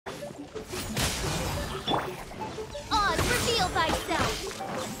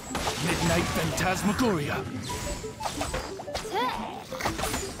Midnight Phantasmagoria.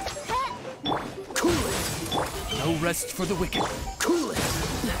 Cool it. No rest for the wicked. Cool it.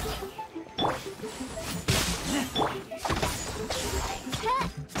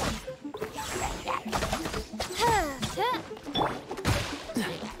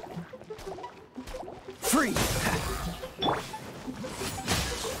 Free.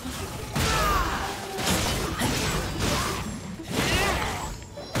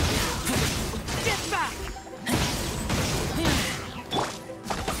 Get back.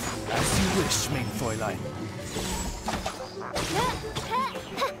 As you wish, main Fräulein.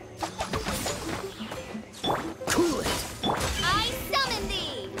 Cool it. I summon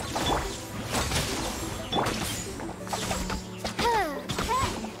thee.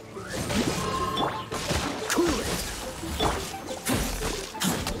 Cool it.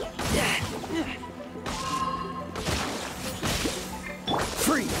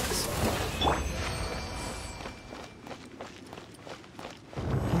 Freeze.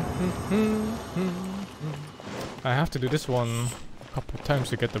 I have to do this one a couple of times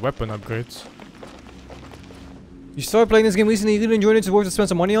to get the weapon upgrades. You started playing this game recently, you really enjoyed it, it's worth to spend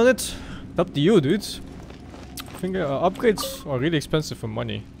some money on it? It's up to you, dude. I think upgrades are really expensive for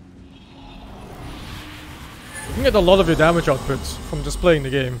money. You can get a lot of your damage output from just playing the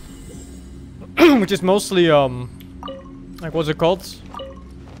game. Which is mostly, like, what's it called?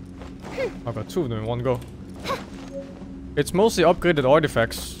 I got two of them in one go. It's mostly upgraded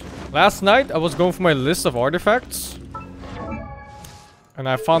artifacts. Last night, I was going for my list of artifacts. And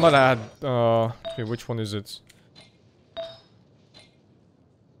I found out I had, okay, which one is it?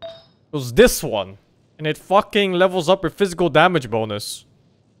 It was this one. And it fucking levels up your physical damage bonus.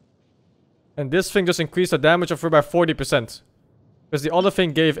 And this thing just increased the damage of her by 40%. Because the other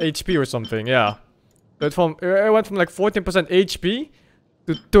thing gave HP or something, yeah. It went from like 14% HP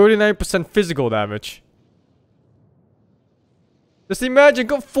to 39% physical damage. Just imagine,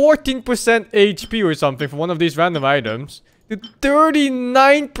 got 14% HP or something for one of these random items. To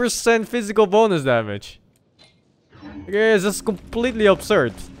 39% physical bonus damage. Okay, it's just completely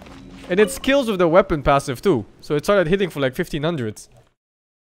absurd. And it skills with the weapon passive too. So it started hitting for like 1500.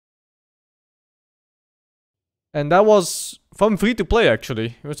 And that was from free to play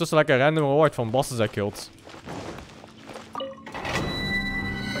actually. It was just like a random reward from bosses I killed.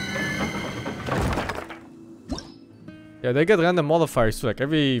 Yeah, they get random modifiers too, like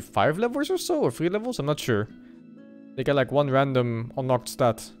every 5 levels or so, or 3 levels, I'm not sure. They get like one random unlocked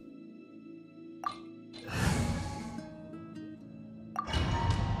stat.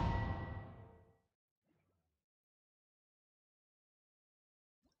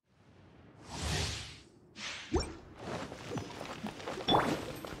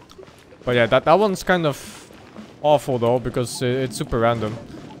 But yeah, that one's kind of awful though, because it's super random.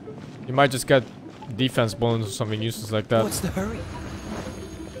 You might just get defense bonus or something useless like that. What's the hurry?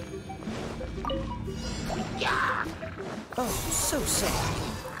 Yeah. Oh, so sad.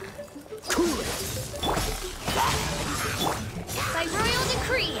 Cool it. By royal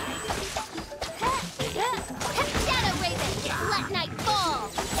decree. Shadow Raven, let night fall.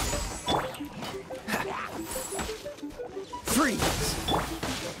 Freeze.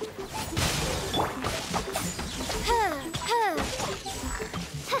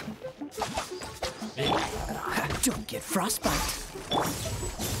 Don't get frostbite.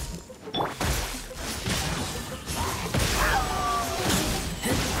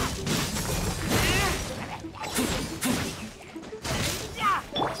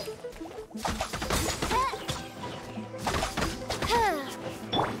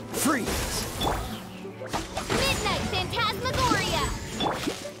 Freeze. Midnight Phantasmagoria.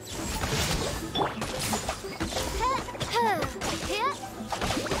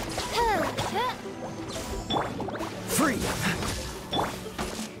 Free.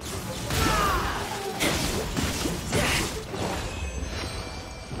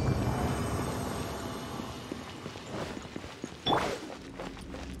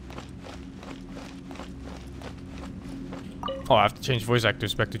 Oh, I have to change voice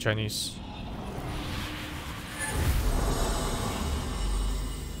actors back to Chinese.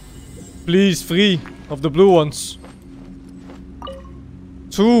 Please, 3 of the blue ones.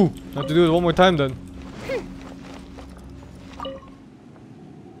 2! I have to do it one more time then.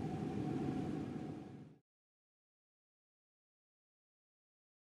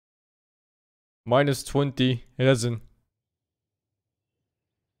 Minus 20 resin.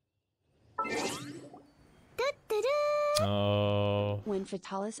 Oh. When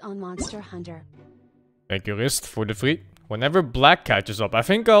Fatalis on Monster Hunter. Thank you, Rist, for the free. Whenever Black catches up, I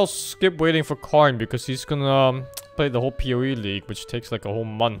think I'll skip waiting for Karn because he's gonna play the whole PoE League, which takes like a whole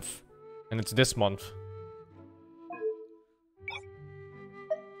month. And it's this month.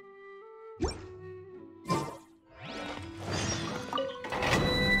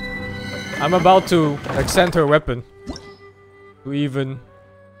 I'm about to extend her weapon to even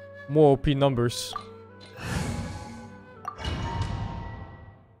more OP numbers.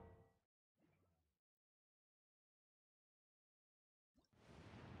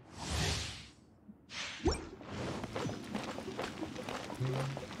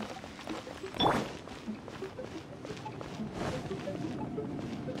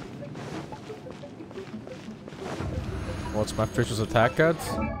 What's my Fisher's attack at?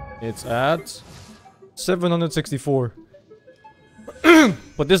 It's at 764.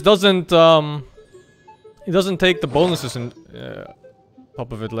 But this doesn't it doesn't take the bonuses in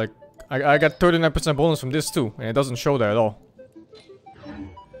top of it. Like I got 39% bonus from this too, and it doesn't show that at all.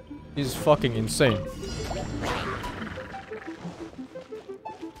 He's fucking insane.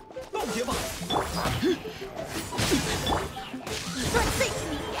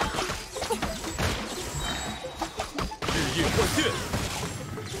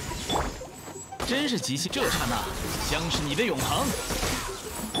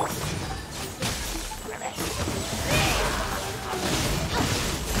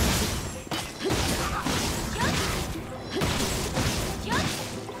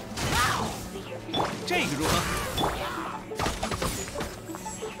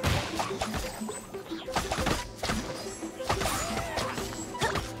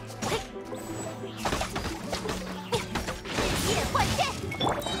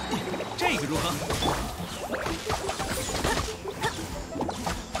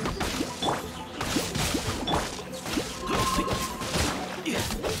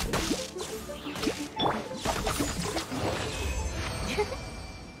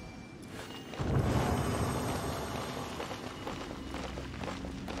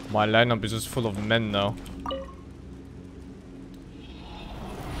 My lineup is just full of men now.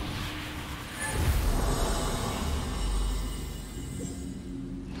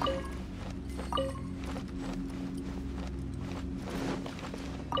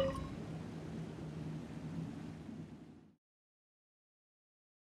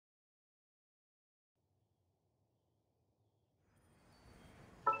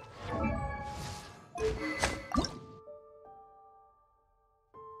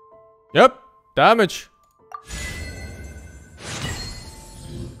 Yep, damage.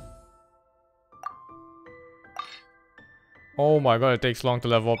 Oh my god, it takes long to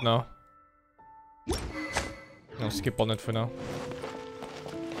level up now. I'll skip on it for now.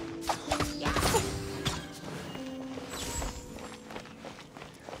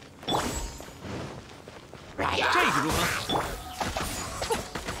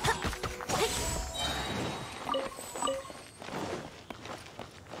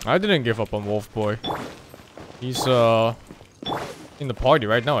 I didn't give up on Wolf Boy. He's in the party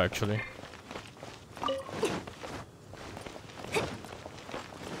right now actually.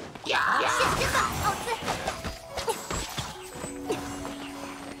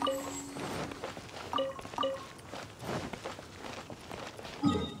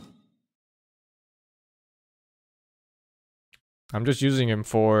 I'm just using him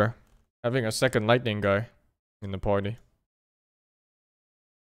for having a second lightning guy in the party.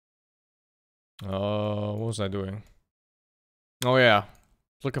 What was I doing? Oh yeah,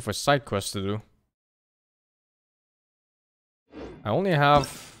 looking for side quests to do. I only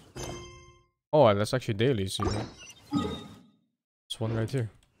have... Oh, that's actually dailies here. There's one right here.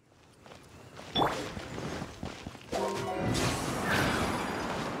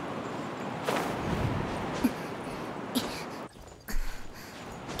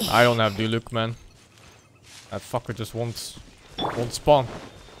 I don't have Diluc, man. That fucker just won't spawn.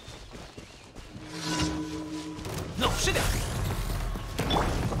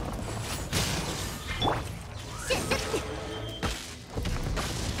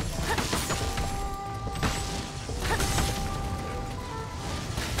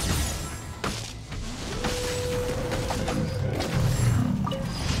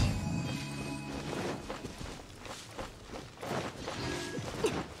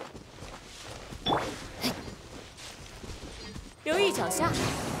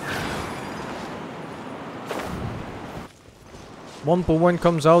 One per one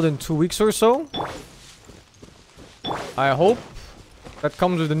comes out in 2 weeks or so. I hope that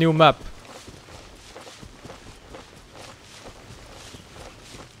comes with a new map.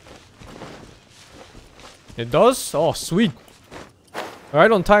 It does? Oh, sweet.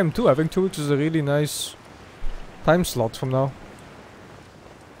 Right on time too. I think 2 weeks is a really nice time slot from now.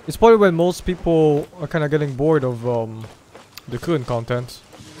 It's probably when most people are kind of getting bored of the current content.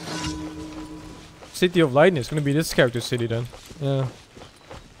 City of Lightning is gonna be this character's city then. Yeah.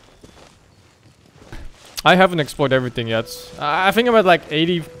 I haven't explored everything yet. I think I'm at like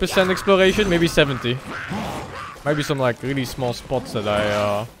 80% exploration, maybe 70. Might be some like really small spots that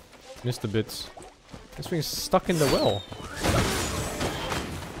I missed a bit. This thing's stuck in the well.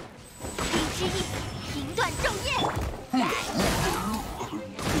 之翼，评断昼夜。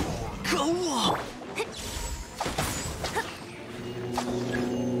可恶！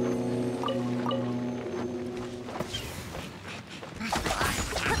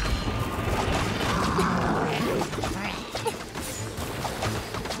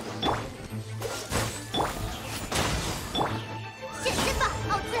 现身吧，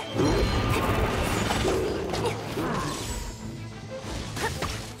奥兹！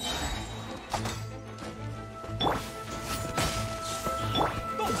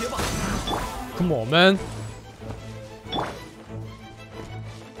 告捷吧！ Come on, man.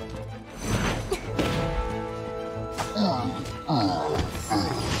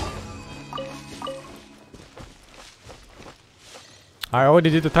 I already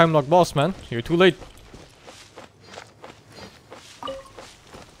did the time lock boss, man. You're too late.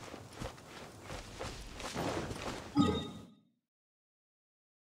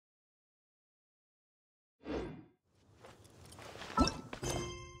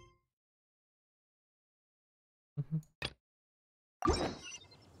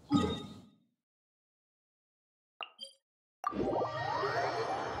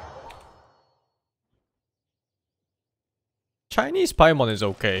 Chinese Paimon is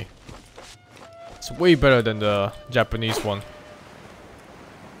okay. It's way better than the Japanese one.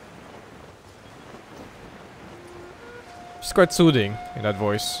 It's quite soothing in that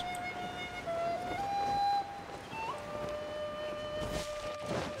voice.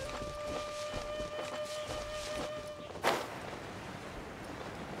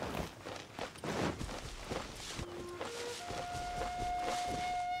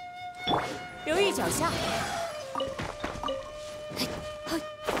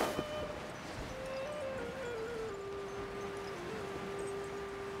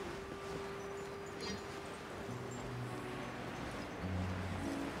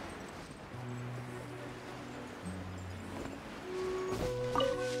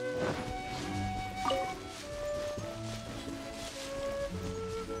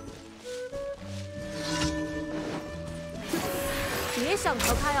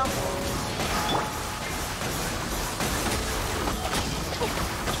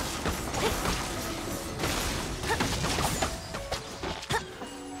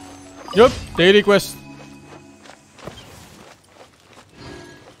 Yup, daily quest.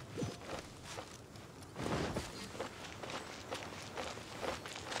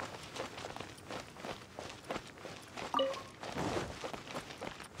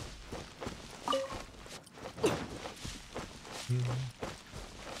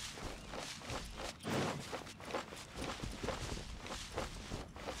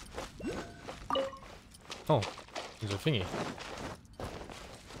 Oh, there's a thingy.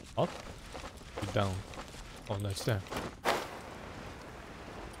 Up? Down. Oh, no, it's there.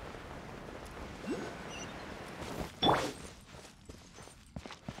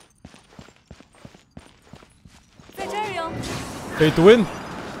 Pay to win.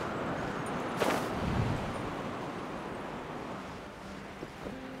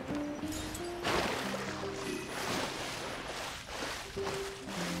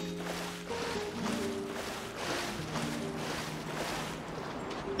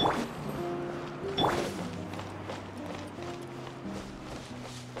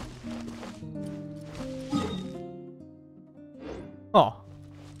 Oh.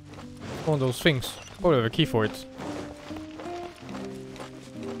 One of those things. Probably have a key for it.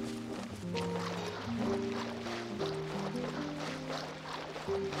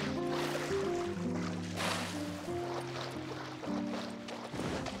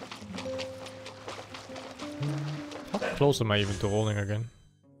 How close am I even to rolling again?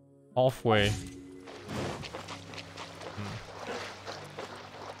 Halfway.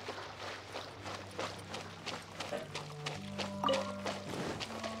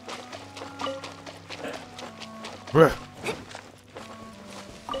 Bruh.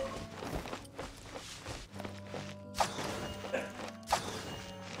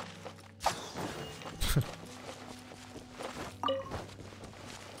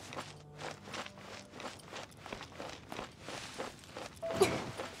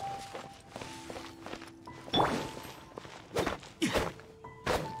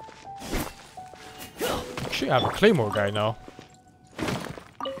 Actually, I have a Claymore guy now.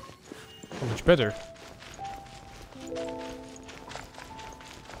 So much better.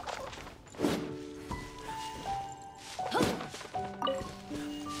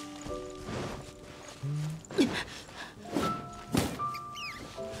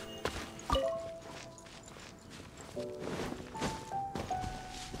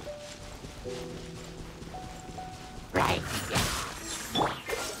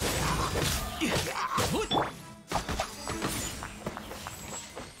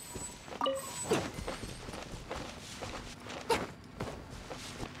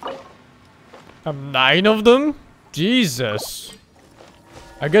 9 of them? Jesus.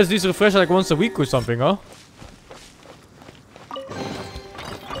 I guess these refresh like once a week or something, huh?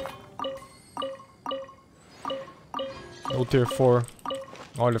 No tier 4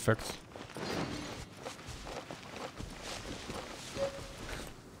 artifacts.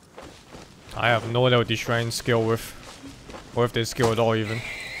 I have no idea what these shrines scale with. Or if they scale at all even.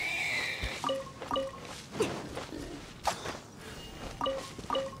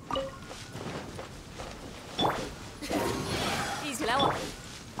 一起来玩。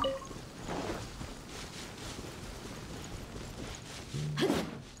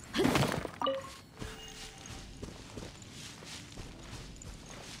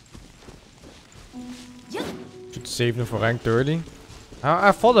Should save them for rank 30.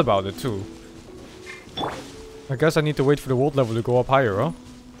 I thought about it too. I guess I need to wait for the world level to go up higher, huh?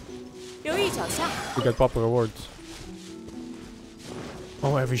 留意脚下。 To get proper rewards.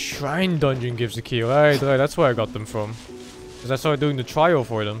 Oh, every shrine dungeon gives a key. Right, that's where I got them from. Because I started doing the trial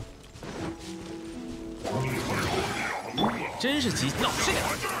for them. 真是急，老实点。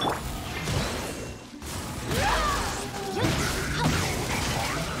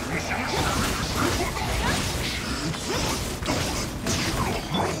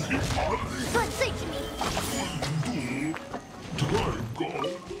断罪之名。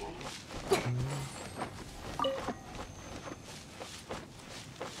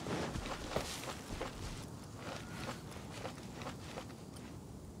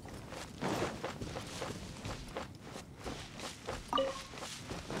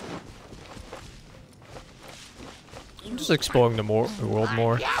I'm just exploring the world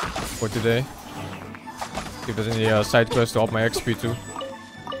more for today. See if there's any side quests to up my XP too.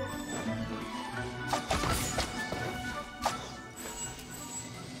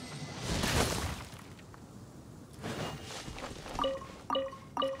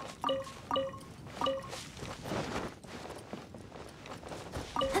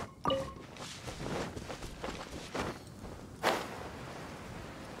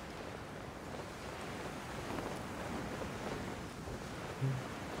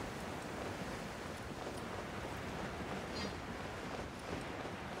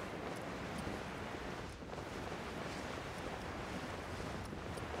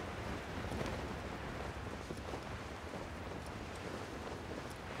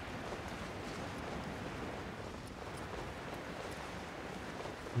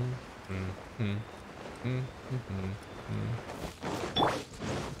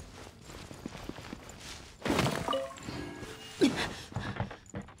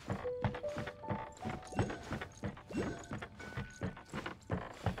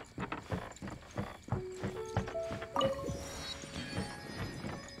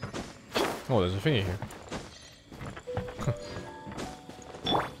 Oh, there's a thingy here.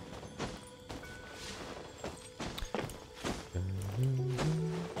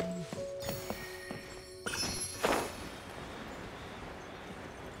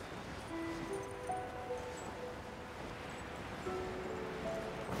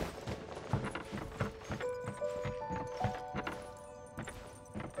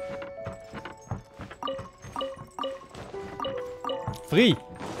 Free!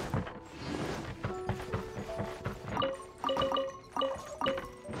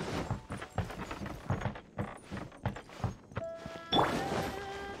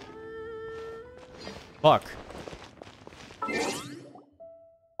 Fuck.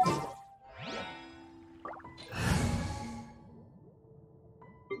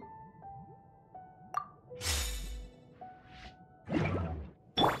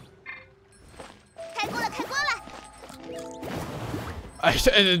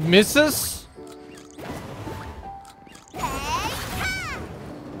 It misses?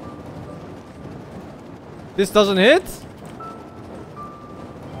 This doesn't hit?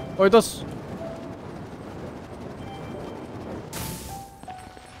 Oh, it does.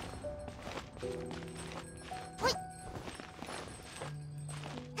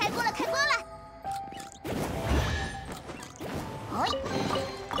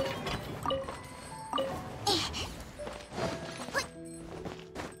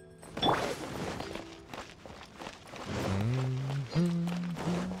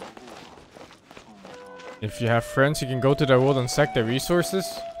 If you have friends, you can go to their world and sack their resources?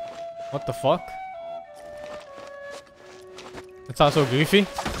 What the fuck? That sounds so goofy.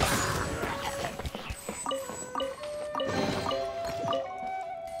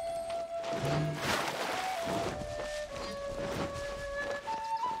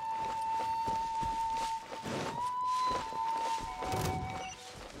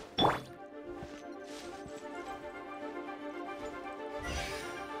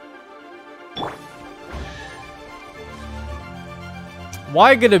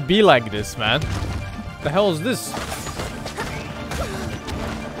 Why gonna be like this, man? The hell is this?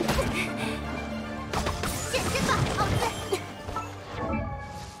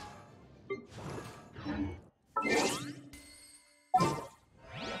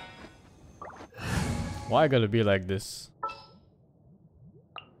 Why gotta be like this?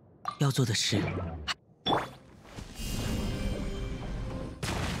 要做的事。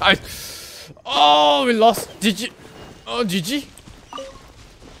Oh, we lost. GG. Oh, GG.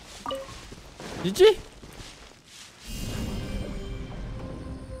 GG.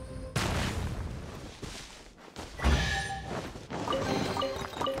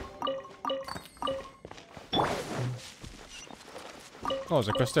 Oh, there's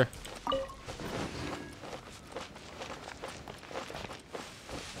a quest there.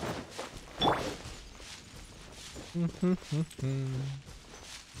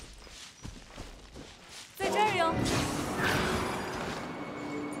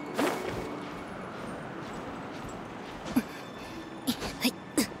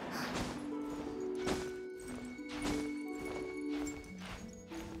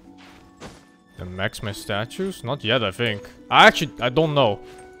 The max my statues? Not yet, I think. I don't know.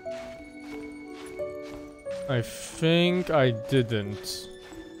 I think I didn't.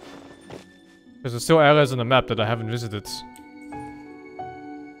 Because there's still areas on the map that I haven't visited.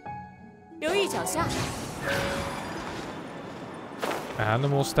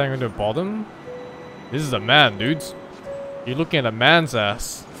 Animal staying at the bottom? This is a man, dudes. You're looking at a man's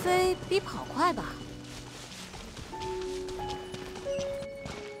ass.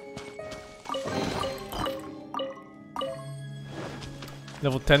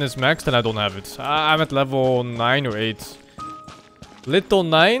 Level 10 is max, then I don't have it. I'm at level 9 or 8. Little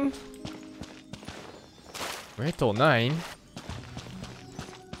 9? Little 9?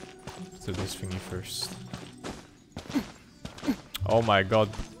 Let's do this thingy first. Oh my god.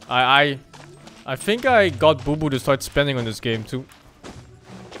 I think I got Boo Boo to start spending on this game too.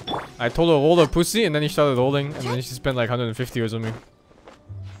 I told her roll her pussy and then he started rolling and then she spent like 150 or something.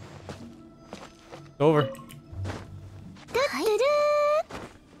 It's over.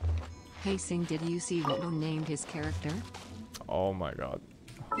 Hey Sing, did you see what Will named his character? Oh my god.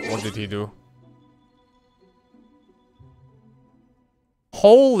 What did he do?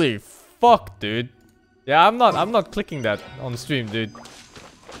 Holy fuck, dude. Yeah, I'm not clicking that on stream, dude.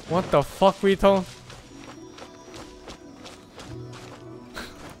 What the fuck, Rito?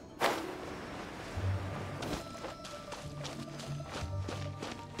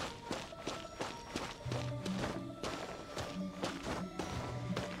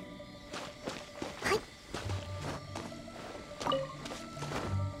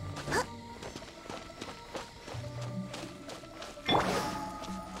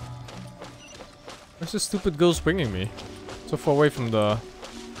 Where's this stupid girl bringing me? So far away from the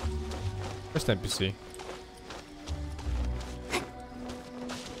first NPC.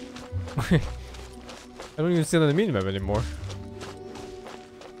 I don't even see it on the minimap anymore.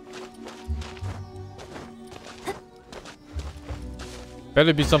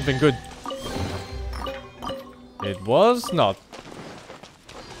 Better be something good. It was not.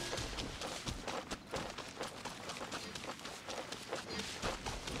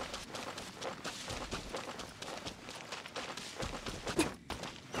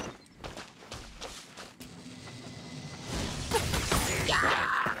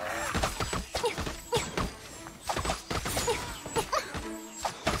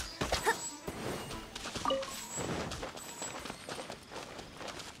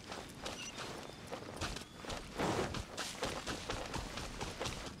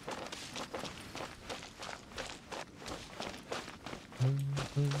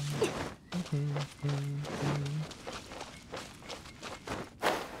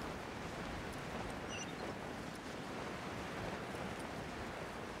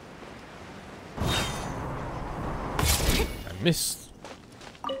 Missed.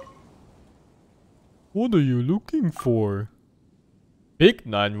 What are you looking for? Big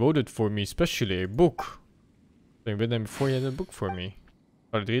Nine wrote it for me, especially a book. So I read them before he had a book for me.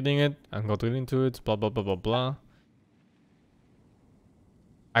 Started reading it and got really into it, blah blah blah blah blah.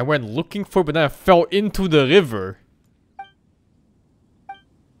 I went looking for it, but then I fell into the river.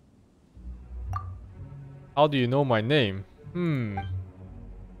 How do you know my name?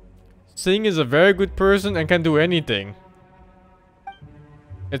 Sing is a very good person and can do anything.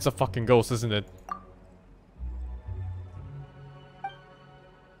 It's a fucking ghost, isn't it?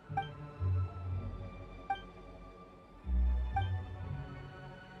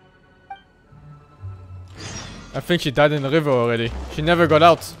 I think she died in the river already. She never got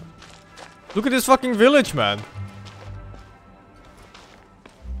out. Look at this fucking village, man.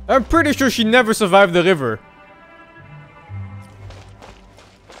 I'm pretty sure she never survived the river.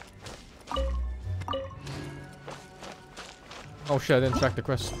 Oh shit, I didn't track the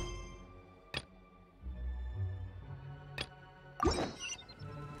quest.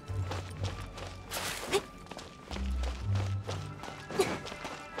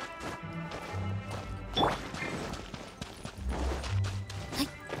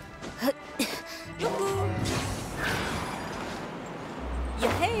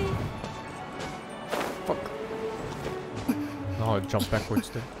 Fuck. No, I jump backwards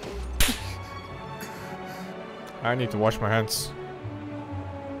there. I need to wash my hands.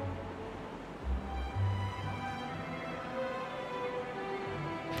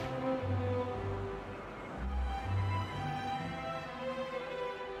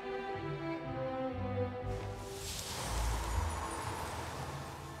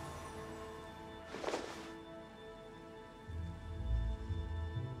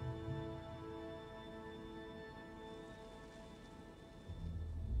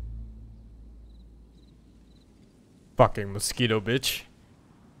 Fucking mosquito bitch.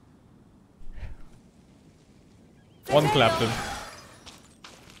 One clapped him.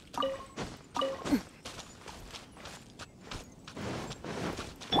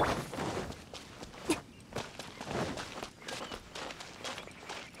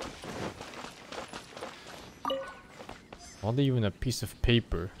 Not even a piece of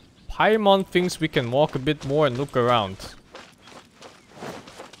paper. Paimon thinks we can walk a bit more and look around.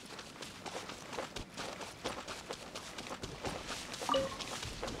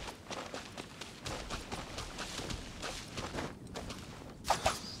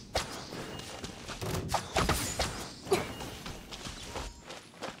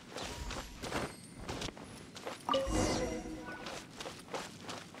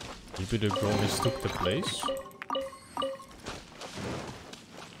 Maybe the girl mistook the place?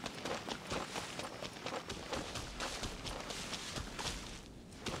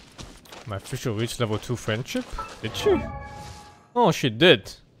 My official reached level 2 friendship? Did she? Oh, she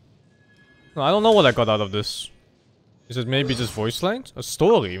did. No, I don't know what I got out of this. Is it maybe just voice lines? A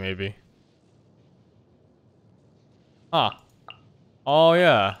story, maybe? Ah. Oh,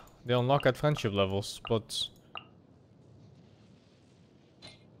 yeah. They unlock at friendship levels, but...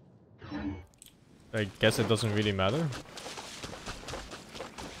 I guess it doesn't really matter.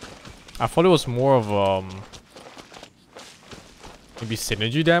 I thought it was more of, maybe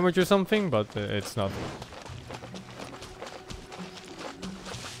synergy damage or something, but it's not.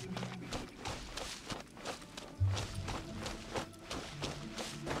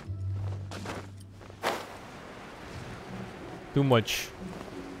 Too much.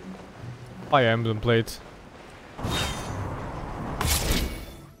 Fire Emblem plate.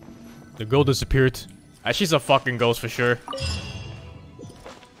 The girl disappeared. Ah, she's a fucking ghost for sure.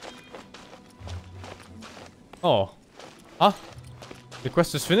 Oh. Huh? The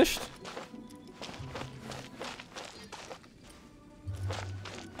quest is finished?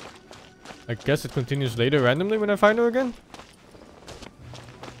 I guess it continues later randomly when I find her again?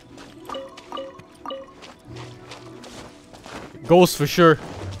 Ghost for sure.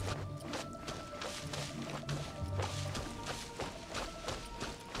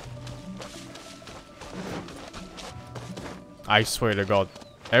 I swear to God.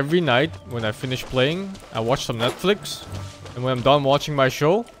 Every night when I finish playing, I watch some Netflix. And when I'm done watching my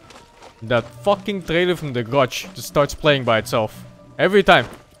show, that fucking trailer from The Grudge just starts playing by itself. Every time.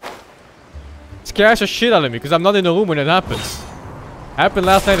 It scares the shit out of me because I'm not in the room when it happens. Happened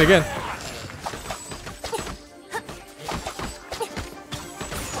last night again.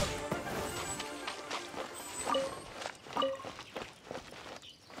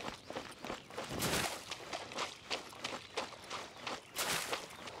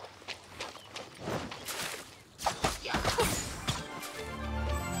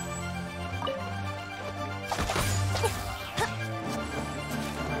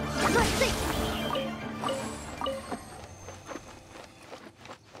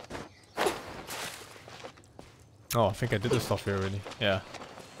 Oh, I think I did this stuff here already. Yeah.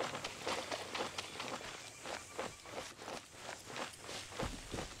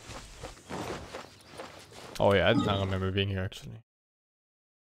 Oh yeah, I don't remember being here actually.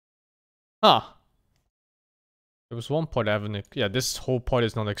 Huh. There was one part I haven't... Yeah, this whole part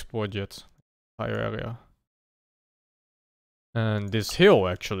is not explored yet. Entire area. And this hill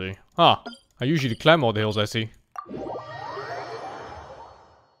actually. Huh. I usually climb all the hills I see.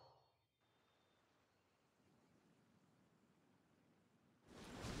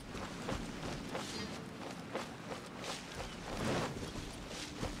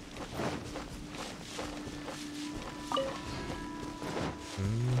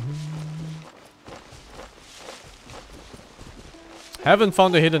 Haven't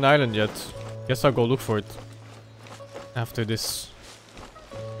found a hidden island yet. Guess I'll go look for it after this.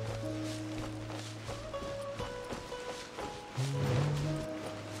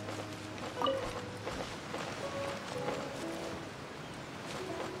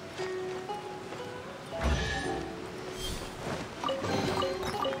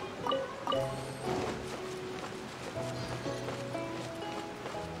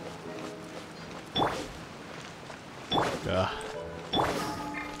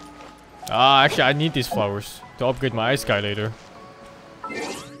 Actually, I need these flowers to upgrade my ice guy later.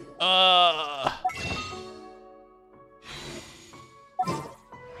 Uh.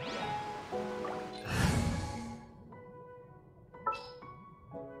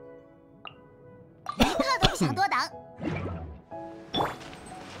 一刻都不想多等。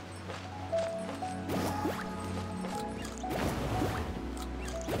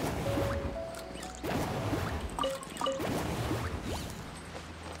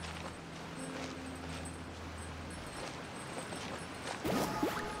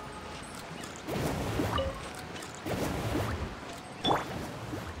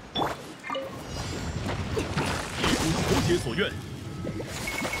投解所愿。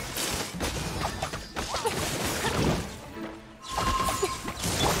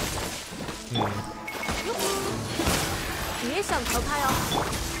别想逃开哦！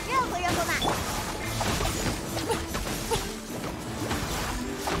任何人不慢。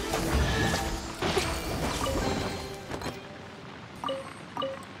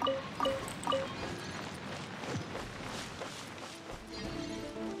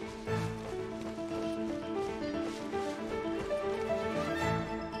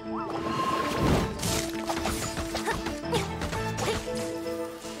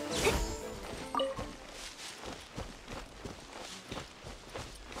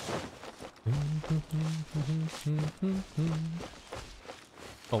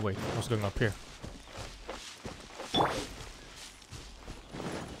Oh wait, I was going up here.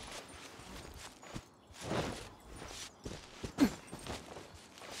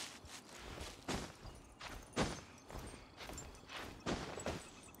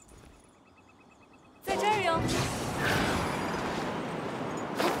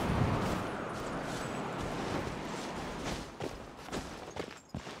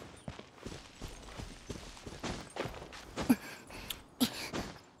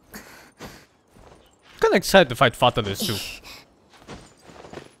 Kinda excited to fight Fatalis too.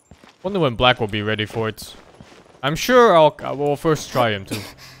 Wonder when Black will be ready for it. I'm sure I will first try him too.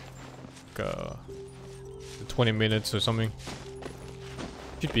 Like, 20 minutes or something.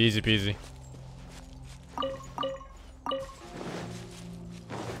 Should be easy peasy.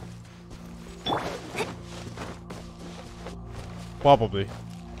 Probably.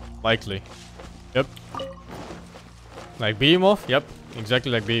 Likely. Yep. Like Behemoth? Yep.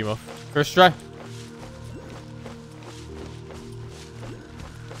 Exactly like Behemoth. First try.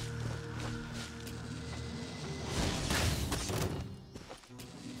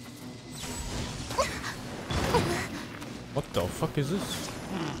 What the fuck is this?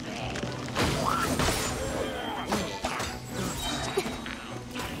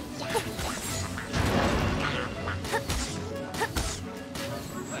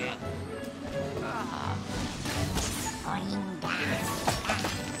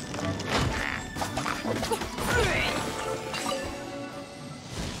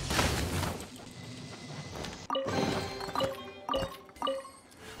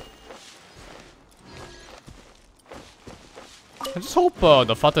 I just hope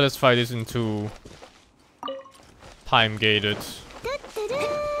the Fatalis fight isn't too time gated.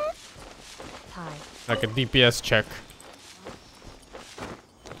 Like a DPS check.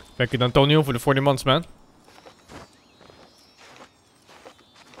 Thank you, Antonio, for the 40 months, man.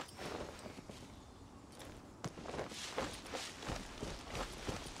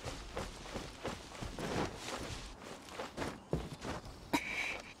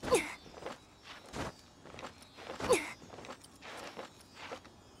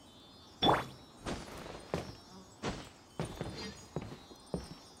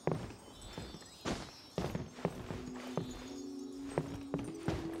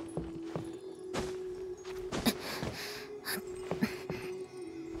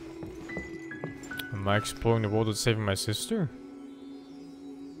 Am I exploring the world and saving my sister?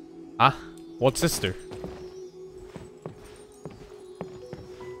 Ah, what sister?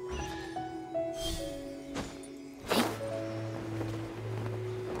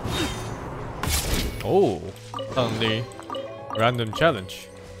 Oh, suddenly random challenge.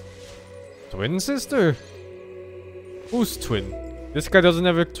 Twin sister? Who's twin? This guy doesn't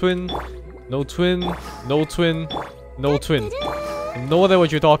have a twin. No twin. No twin. No twin. No idea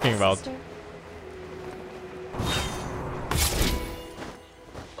what you're talking about. Sister?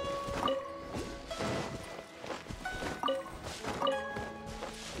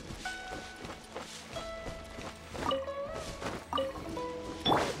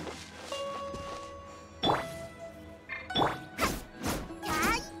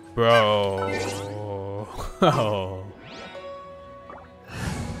 Bro. Oh.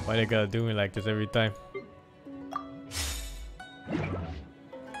 Why they gotta do me like this every time?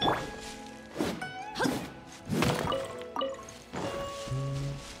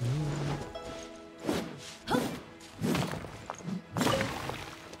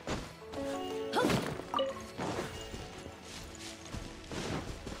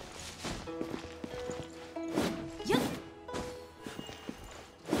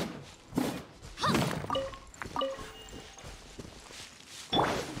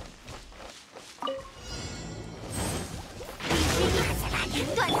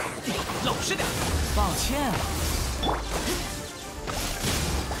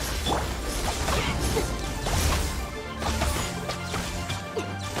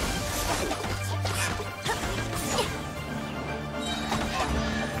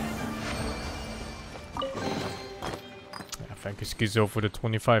 Thank you, Schizo, for the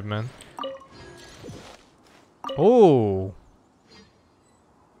 25, man. Oh!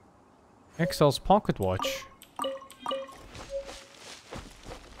 Excel's pocket watch.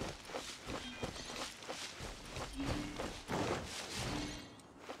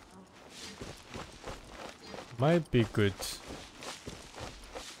 Might be good.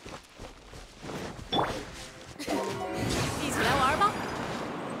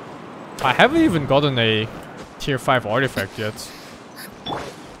 I haven't even gotten a tier 5 artifact yet.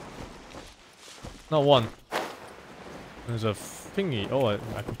 Not one. There's a thingy. Oh,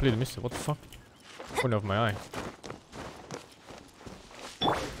 I completely missed it. What the fuck? Corner of my eye.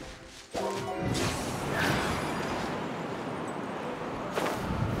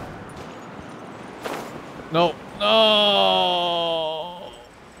 No. No.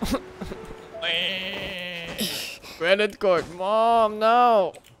 Credit card, mom.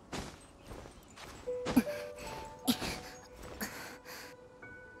 No.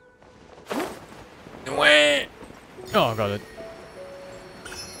 Oh, got it.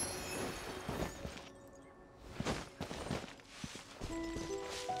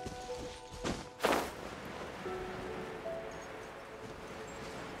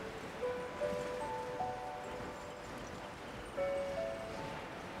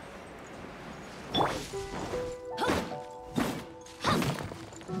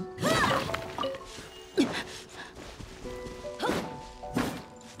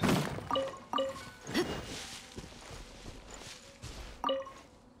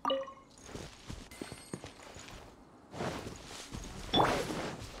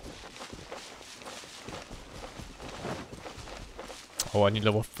 Oh, I need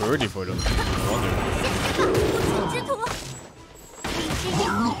level 30 for them. No wonder.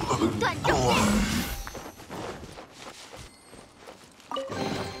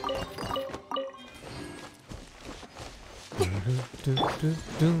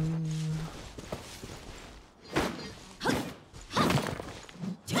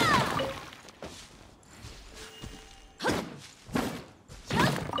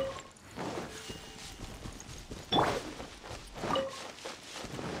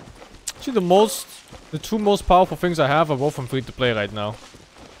 Actually, the two most powerful things I have are both from free to play right now.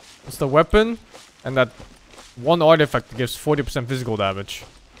 It's the weapon and that one artifact that gives 40% physical damage.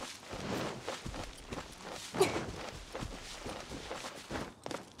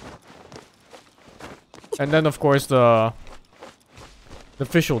 And then of course the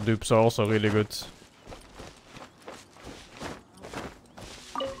official dupes are also really good.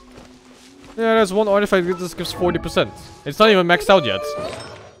 Yeah, there's one artifact that just gives 40%. It's not even maxed out yet.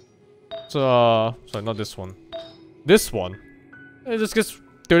 Sorry, not this one. This one. It just gets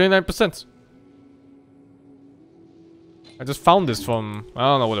 39%. I just found this from, I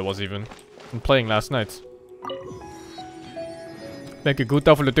don't know what it was even. From playing last night. Make a good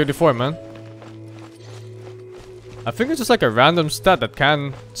out for the 34, man. I think it's just like a random stat that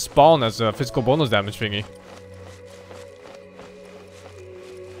can spawn as a physical bonus damage thingy.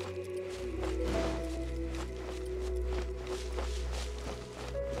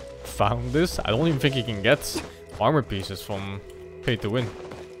 Found this? I don't even think you can get armor pieces from pay to win.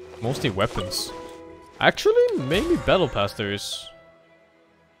 Mostly weapons. Actually, maybe battle pass there is.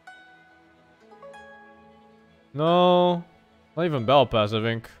 No, not even battle pass, I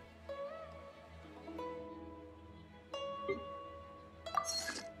think.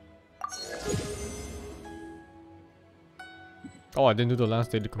 Oh, I didn't do the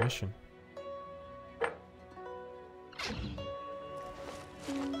last daily commission.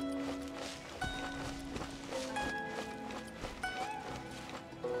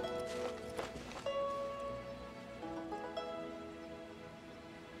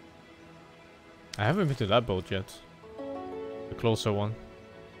 I haven't been to that boat yet. The closer one.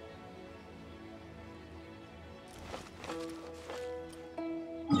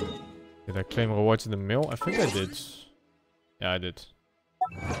 Did I claim rewards in the mail? I think I did. Yeah, I did.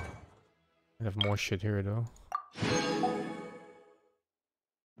 I have more shit here though.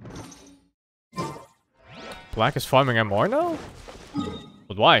 Black is farming MR now?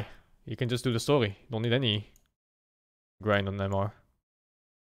 But why? You can just do the story. Don't need any grind on MR.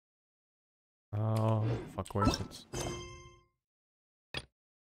 Oh, fuck, where is it?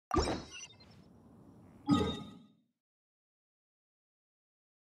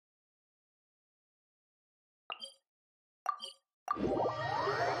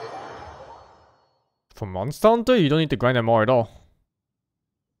 For Monster Hunter, you don't need to grind MR at all.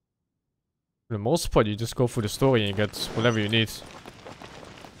 For the most part, you just go through the story and you get whatever you need.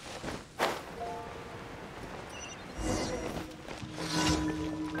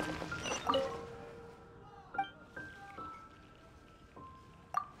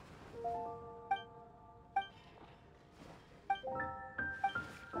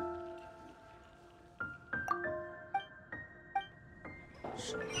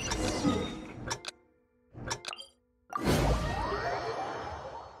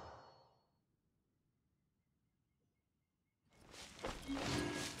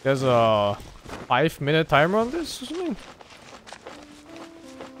 There's a 5-minute timer on this or something?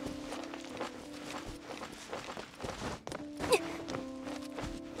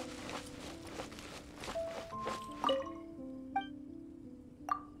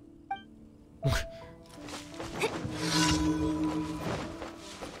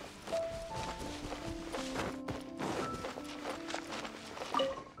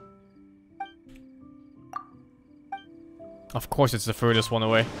 Of course it's the furthest one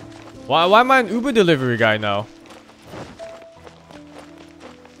away. Why am I an Uber delivery guy now?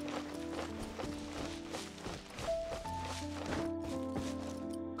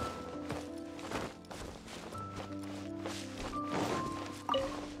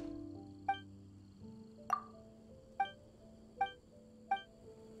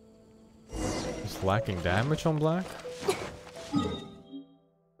 It's lacking damage on black?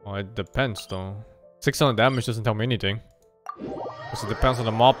 Oh, it depends though. 600 damage doesn't tell me anything. Because it depends on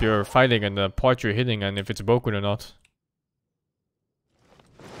the mob you're fighting and the part you're hitting and if it's broken or not.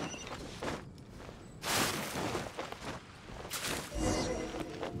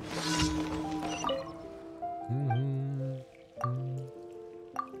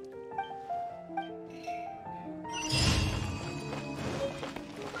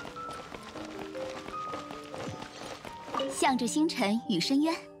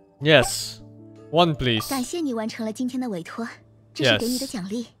 Yes. One, please. 感谢你完成了今天的委托，这是给你的奖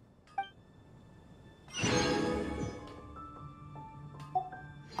励。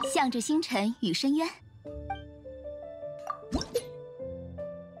向着星辰与深渊。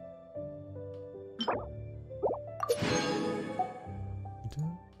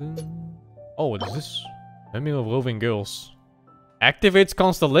Oh, what is this? Memory of Roving Girls. Activates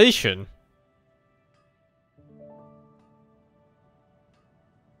Constellation.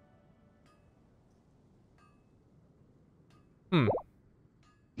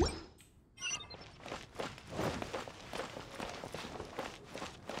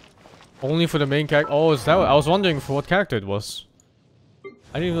 Only for the main character. Oh, is that? I was wondering for what character it was.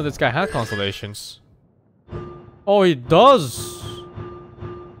 I didn't even know this guy had constellations. Oh, he does.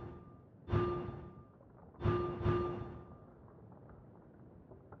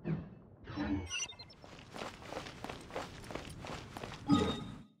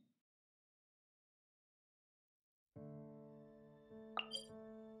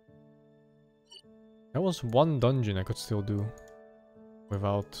 There was one dungeon I could still do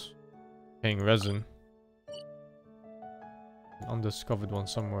without paying resin. An undiscovered one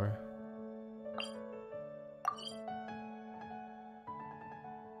somewhere.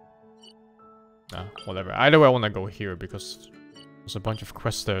 Nah, whatever. Either way, I want to go here because there's a bunch of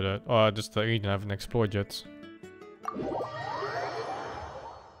quests there that just that I haven't explored yet.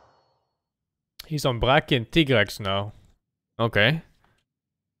 He's on Braki and Tigrex now. Okay.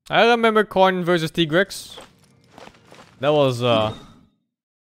 I remember Korn versus Tigrex. That was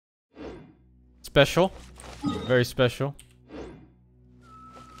special. Very special.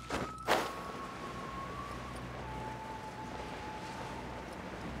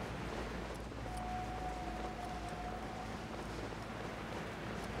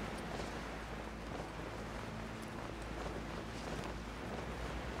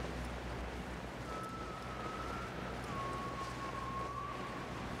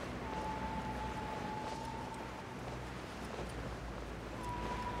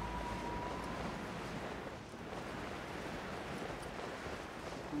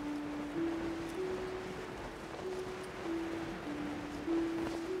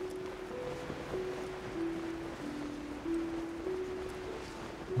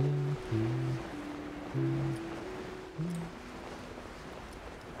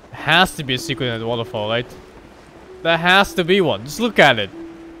 has to be a secret in the waterfall, right? There has to be one. Just look at it.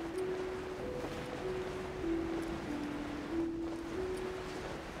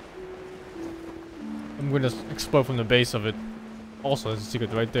 I'm gonna explore from the base of it. Also, there's a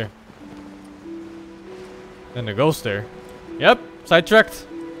secret right there. And the ghost there. Yep, sidetracked.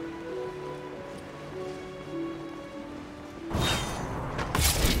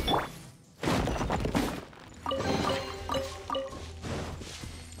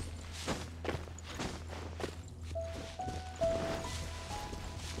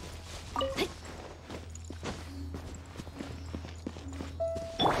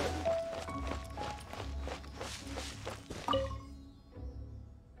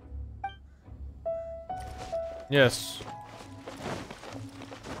 Yes.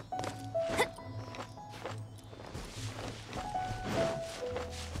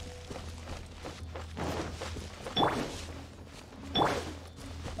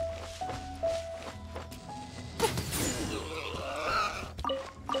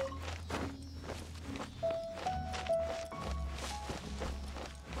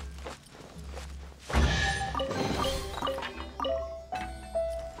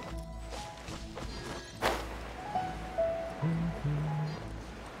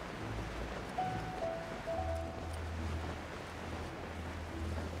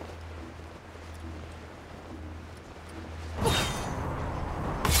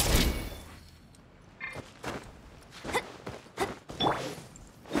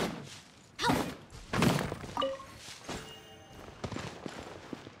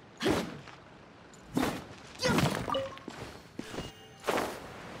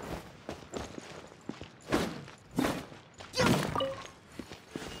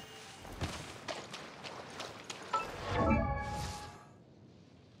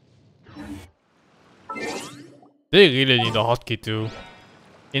 They really need a hotkey to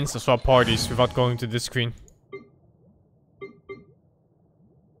insta-swap parties without going to this screen.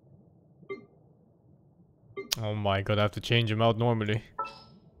 Oh my god, I have to change them out normally.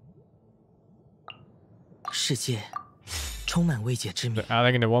 世界充满未解之谜。 They're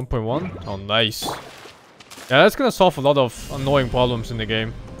adding in the 1.1? Oh, nice. Yeah, that's gonna solve a lot of annoying problems in the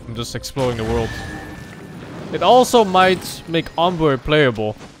game from just exploring the world. It also might make Umber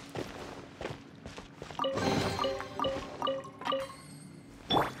playable.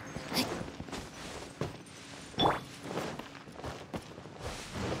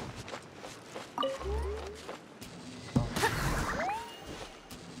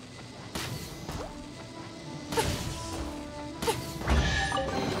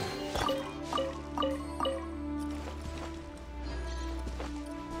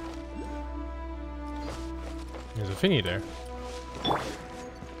 There's a thingy there.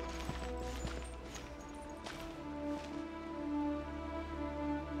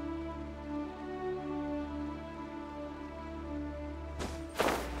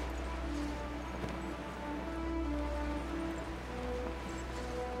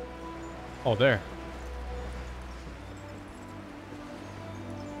 Oh, there.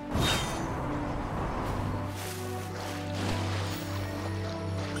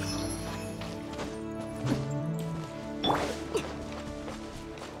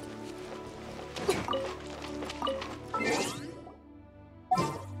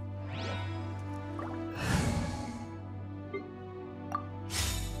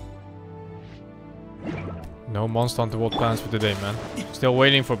 No Monster Hunter World plans for today, man. Still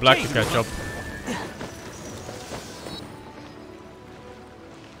waiting for Black to catch up.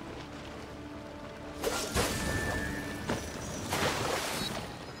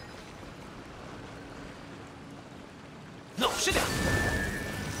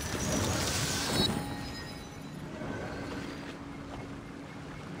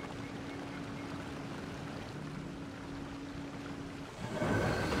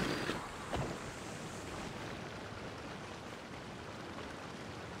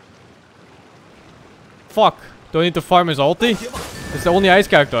 Fuck. Do I need to farm his ulti? It's the only ice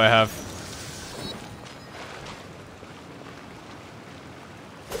character I have.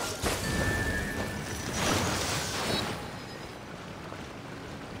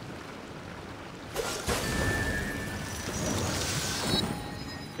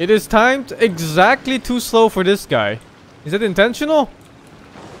 It is timed exactly too slow for this guy. Is it intentional?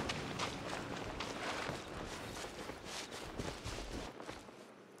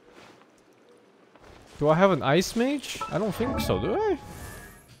 Do I have an ice mage? I don't think so, do I?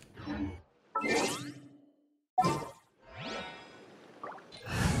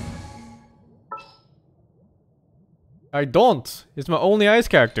 I don't. It's my only ice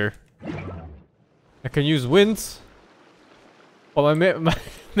character. I can use wind. But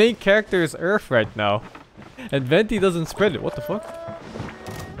main character is Earth right now. And Venti doesn't spread it. What the fuck?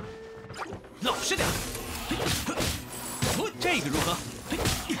 老实点。这个如何？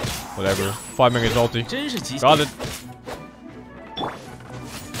 Whatever. Farming his ulti. 真是极限。 Got it.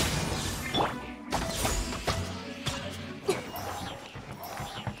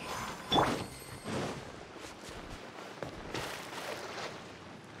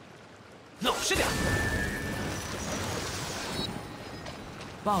 老实点。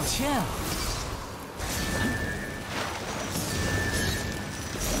抱歉啊。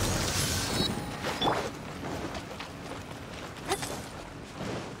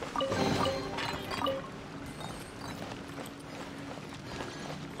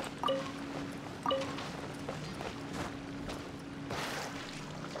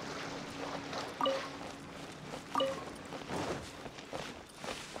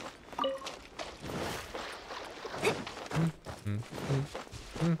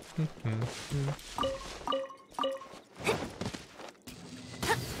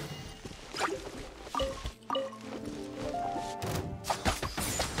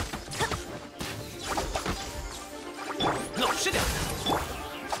 老实点。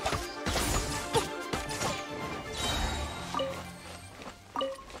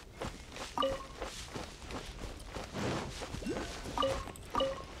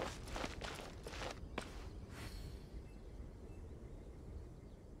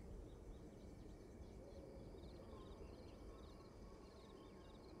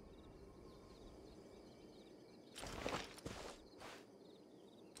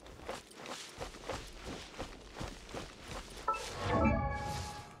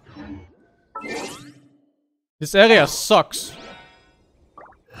 This area sucks.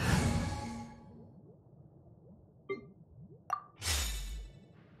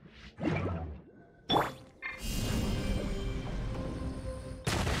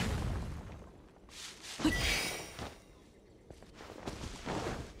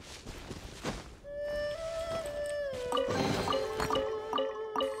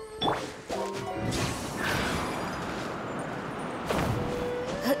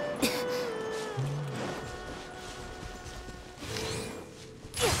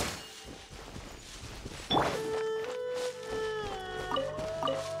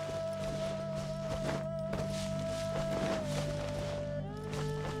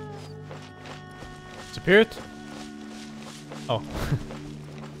 Disappeared? Oh.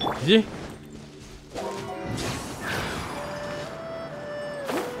 Did he?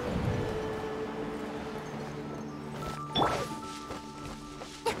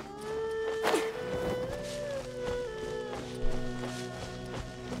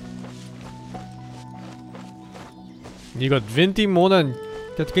 You got 20 more than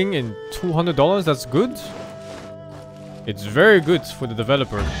that king in $200? That's good? It's very good for the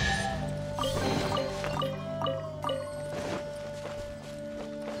developer.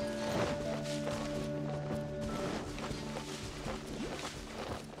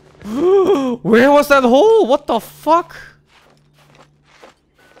 Where was that hole? What the fuck?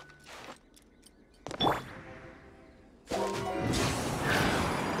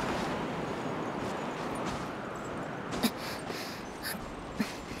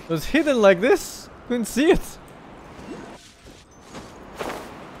 It was hidden like this? Couldn't see it.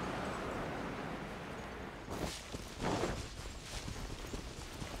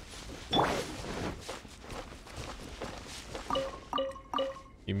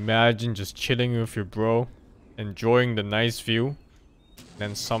 Imagine just chilling with your bro, enjoying the nice view,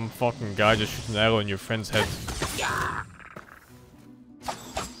 then some fucking guy just shoots an arrow in your friend's head.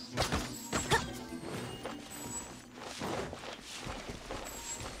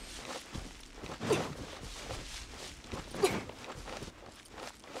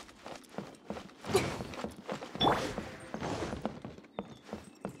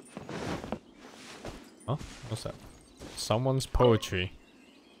 Huh? What's that? Someone's poetry.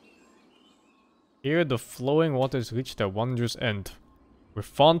 Here the flowing waters reach their wondrous end. With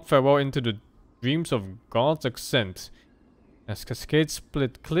fond farewell into the dreams of God's ascent. As cascades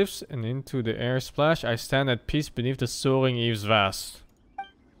split cliffs and into the air splash, I stand at peace beneath the soaring eaves vast.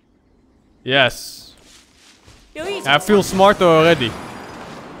 Yes. I feel smarter already.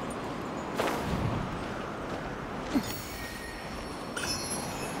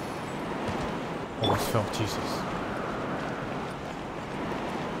 Almost fell, Jesus.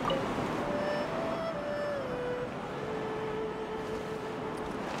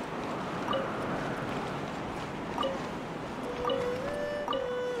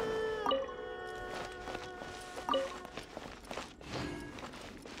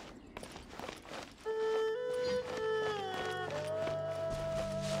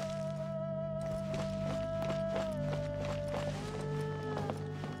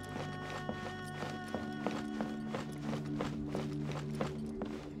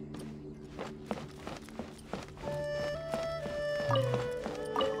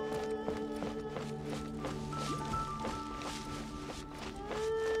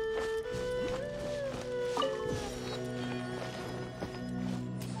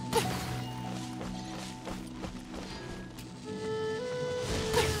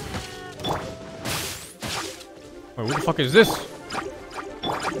 Wait, what the fuck is this?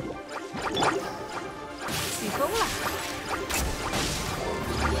 起风了。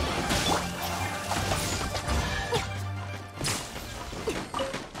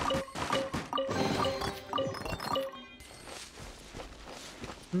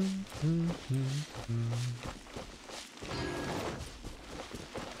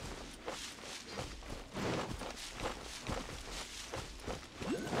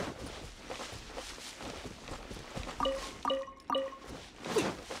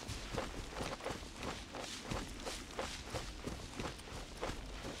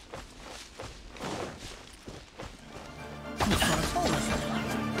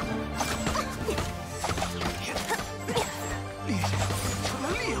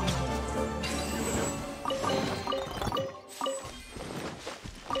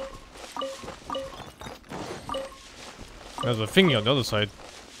There's a thingy on the other side.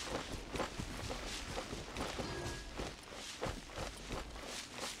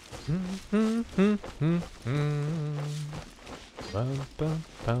 Bum, bum,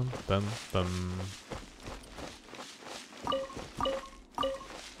 bum, bum, bum.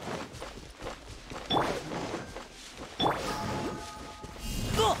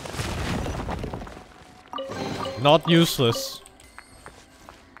 Not useless.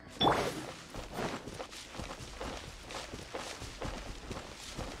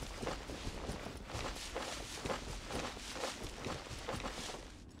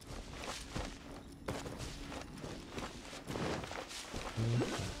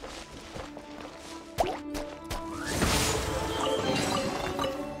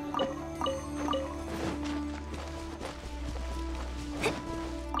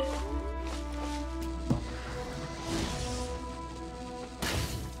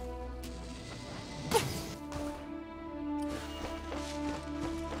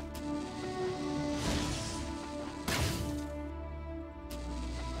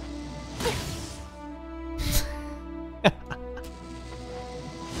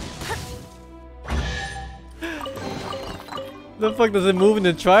 The fuck does it move in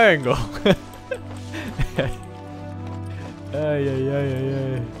the triangle? Ay, ay, ay, ay,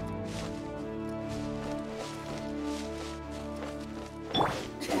 ay.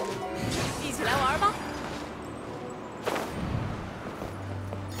 一起来玩吧。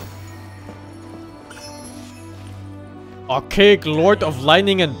 Archaic Lord of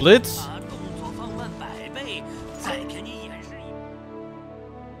Lightning and Blitz? 把动作放慢100倍，再给你演示一。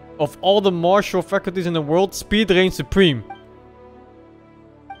 Of all the martial faculties in the world, speed reigns supreme.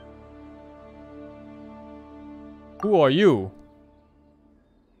 Who are you?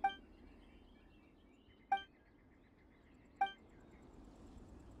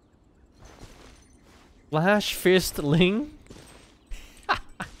 Flash Fist Ling?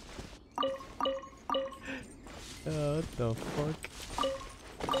 What the fuck?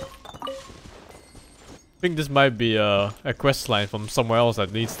 I think this might be a quest line from somewhere else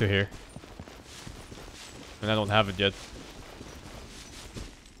that leads to here. And I don't have it yet.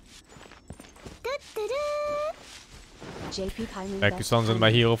 JP kindly Bakusan's and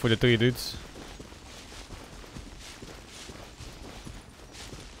my hero for the 3 dudes.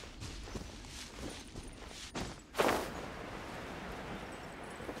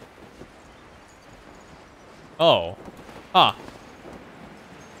 Oh. Ah.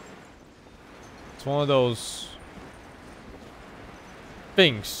 It's one of those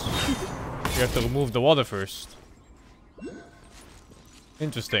things. You have to remove the water first.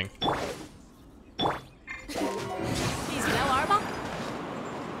 Interesting. 一起来玩吧。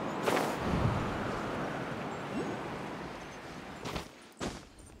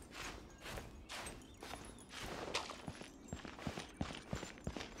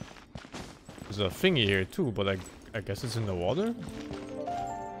 There's a thingy here too, but I guess it's in the water?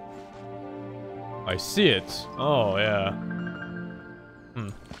 I see it. Oh, yeah. Hmm.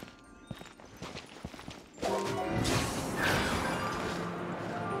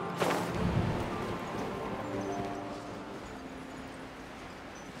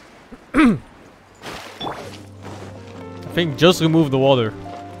 I think just remove the water.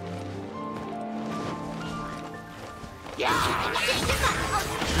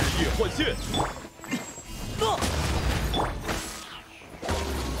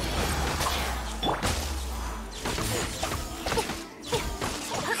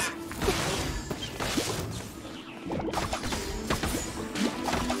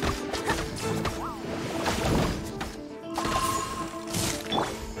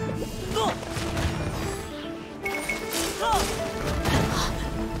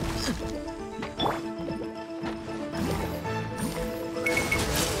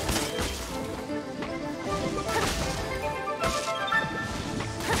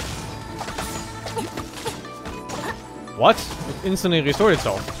 What? It instantly restored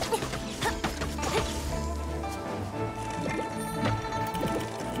itself.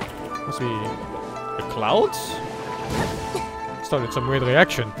 Must be the clouds? Started some weird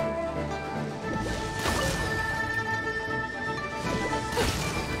reaction.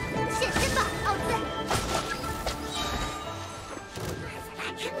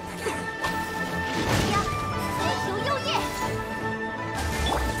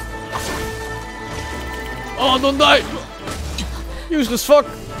 Oh, don't die! Useless fuck!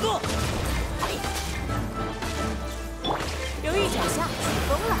 留意脚下，起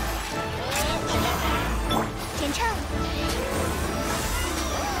风了。前撤。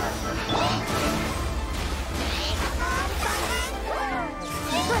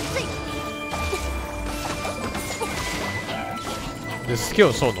万岁！ This skill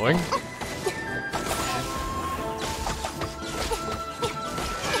is so annoying.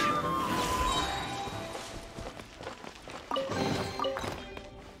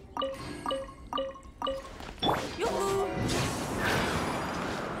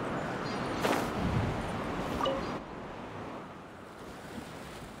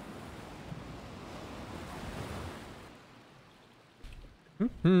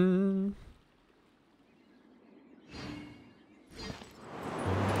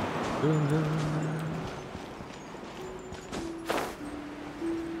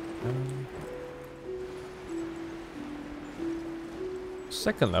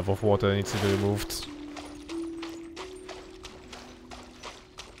 Second level of water needs to be removed.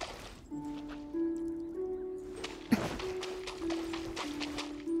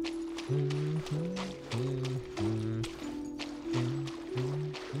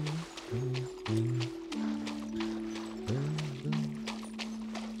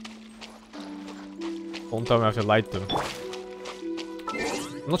 One time I have to light them.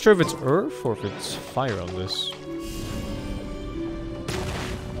 I'm not sure if it's earth or if it's fire on this.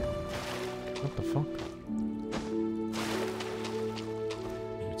 What the fuck?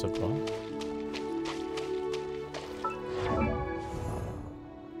 Maybe it's a bomb?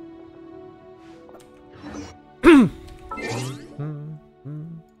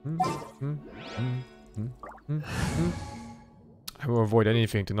 I will avoid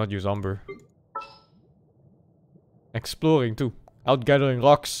anything to not use Umber. Exploring too. Out gathering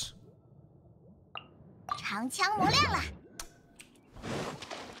rocks. 长枪磨亮了。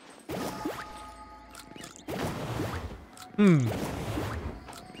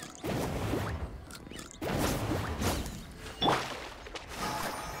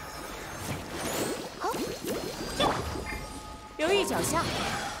好，留意脚下。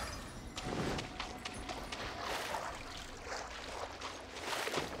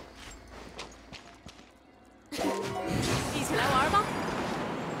一起来玩吧。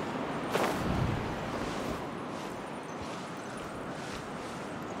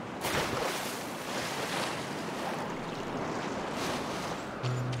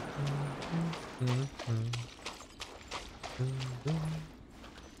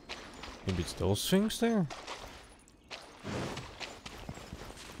 Maybe it's those things there?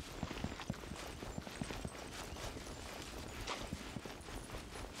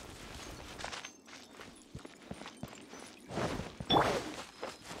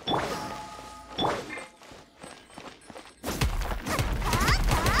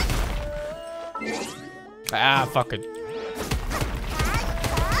 Ah, fuck it.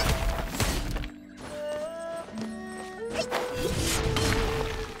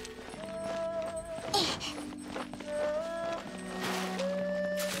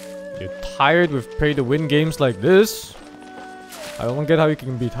 You're tired with pay to win games like this? I don't get how you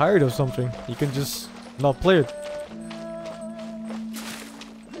can be tired of something. You can just not play it.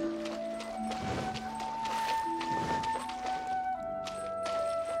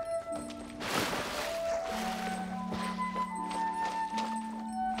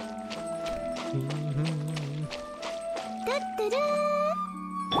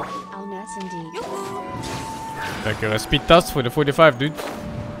 Thank you, speed dust for the 45, dude.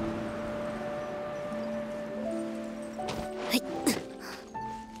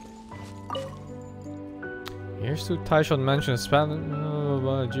 Here's to Taishon Mansion Spanish.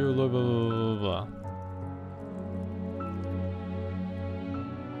 Blah, blah, blah, blah.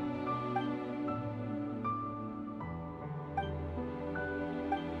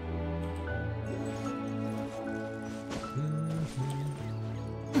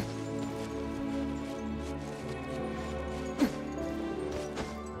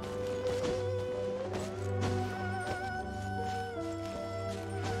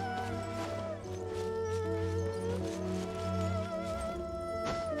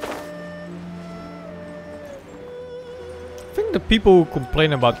 think the people who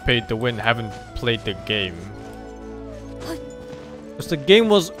complain about pay to win haven't played the game. Because the game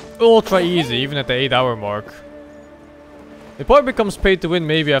was ultra easy, even at the 8-hour mark. It probably becomes pay to win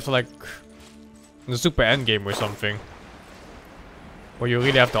maybe after like the super end game or something. Where you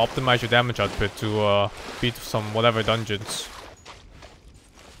really have to optimize your damage output to beat some whatever dungeons.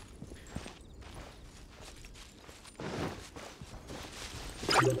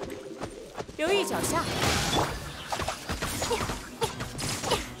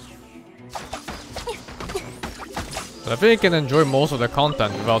 But I think you can enjoy most of the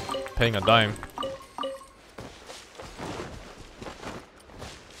content without paying a dime.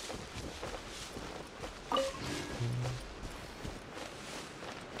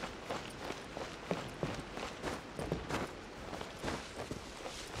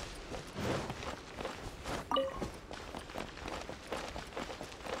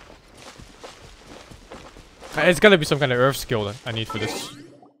 It's gotta be some kind of earth skill that I need for this.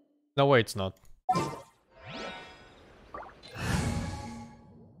 No way, it's not.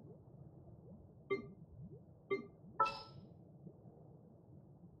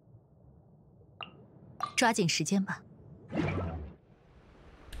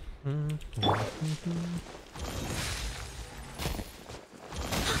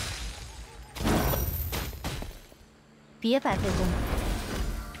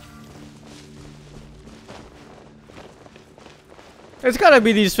 It's gotta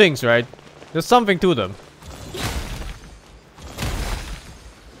be these things, right? There's something to them.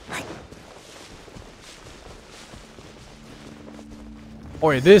 Oh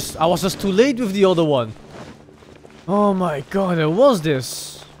wait, this, I was just too late with the other one. Oh my god, it was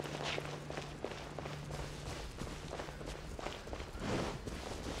this.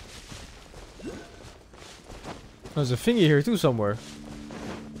 There's a thingy here too somewhere.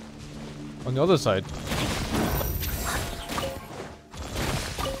 On the other side.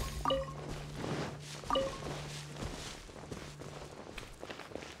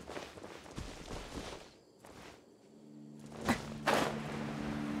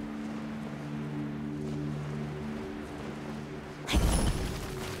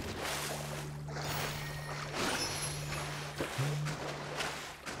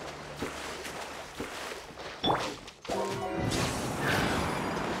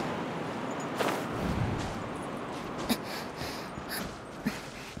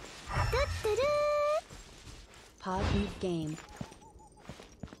 Pod move game.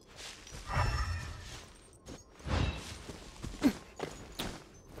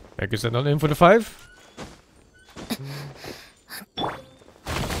 I guess they're not in for the 5.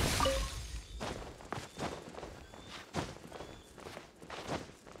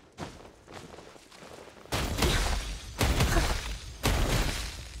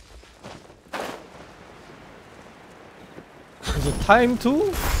 Is it time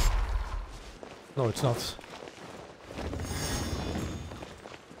too? No, it's not.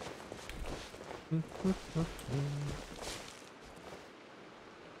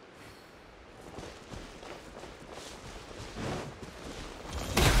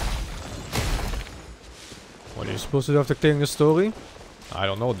 What are you supposed to do after clearing the story? I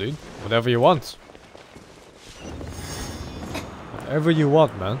don't know, dude. Whatever you want. Whatever you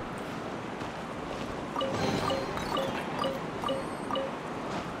want, man.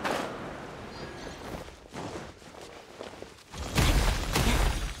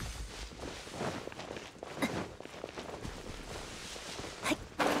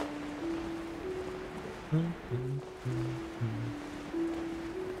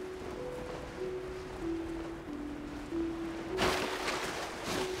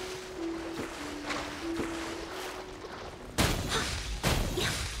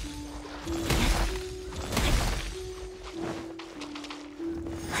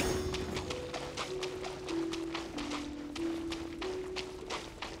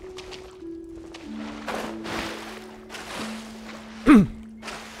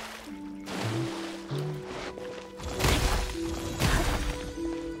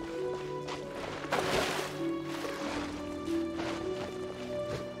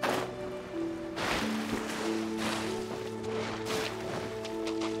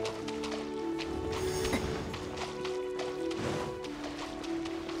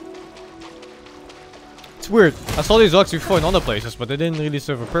 It's weird. I saw these rocks before in other places, but they didn't really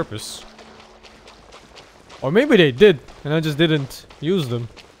serve a purpose. Or maybe they did, and I just didn't use them.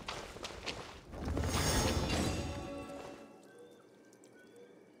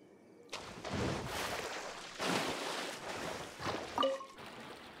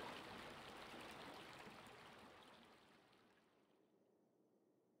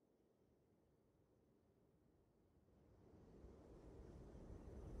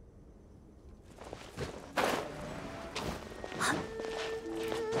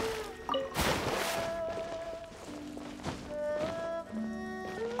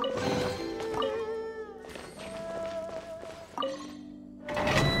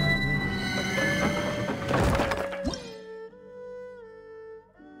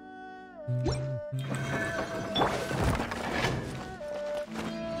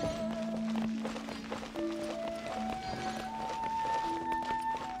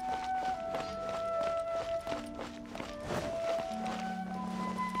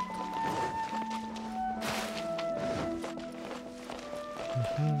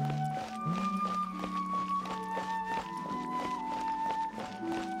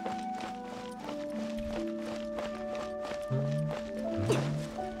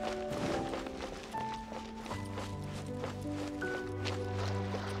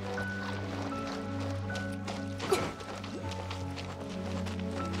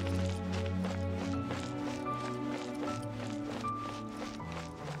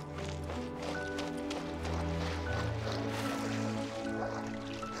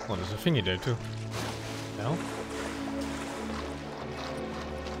 Oh, there's a thingy there too. No?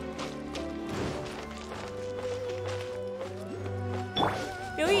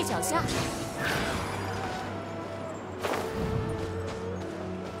 留意脚下。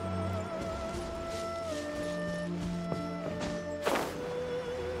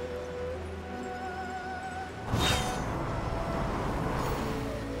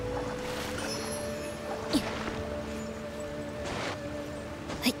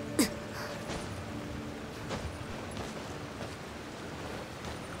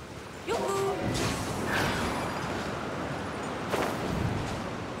哟呼！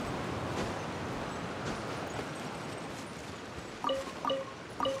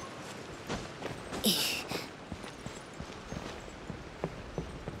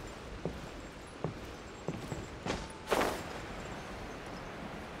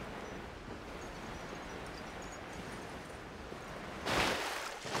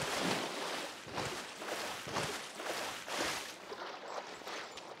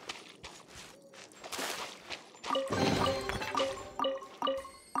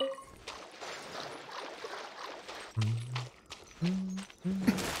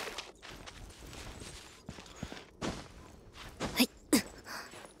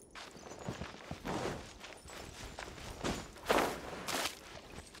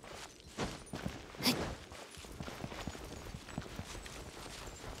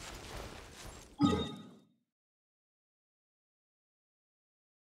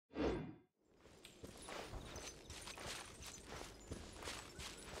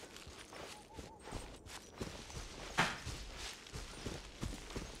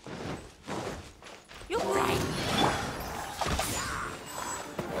 哟呼！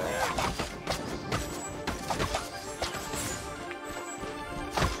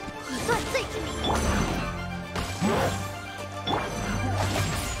核算罪之名。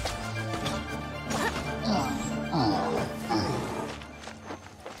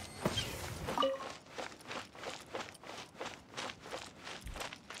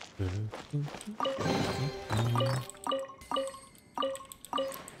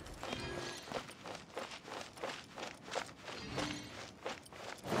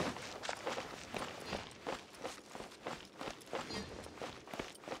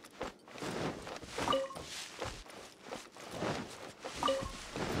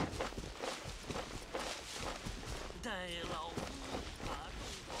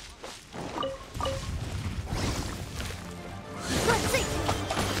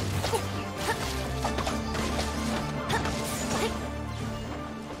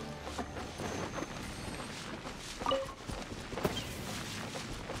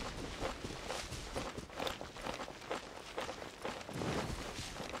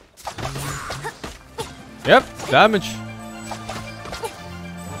 Yep, damage.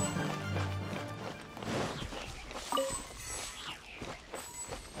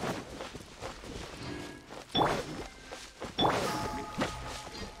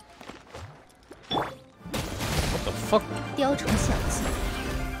 What the fuck? 雕虫小技，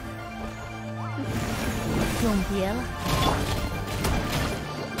永别了。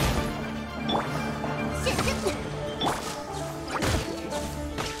现身，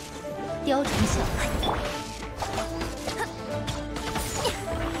雕虫小技。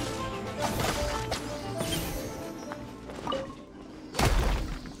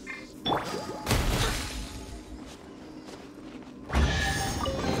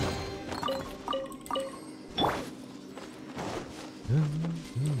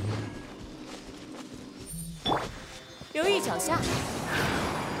 留意脚下。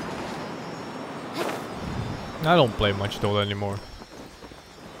 I don't play much Dota anymore.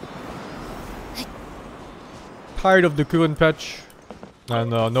 Tired of the current patch.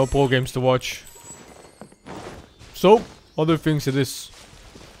 And no pro games to watch. So, other things it is.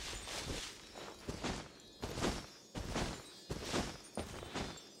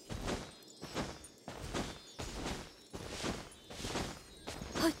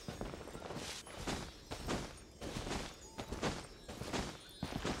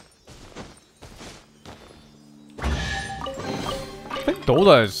 I think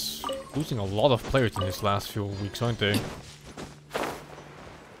Dota is losing a lot of players in these last few weeks, aren't they?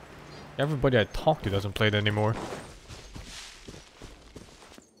 Everybody I talk to doesn't play it anymore.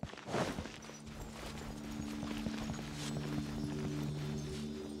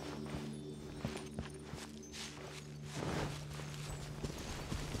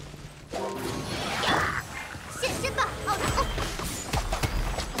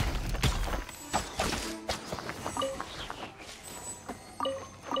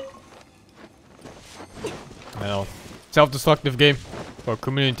 I know. Self-destructive game. Or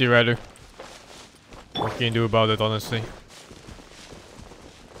community rather. What can you do about it, honestly?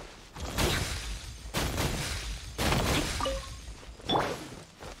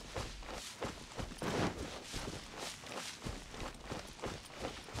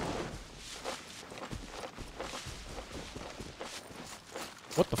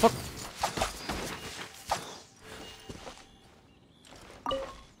 What the fuck?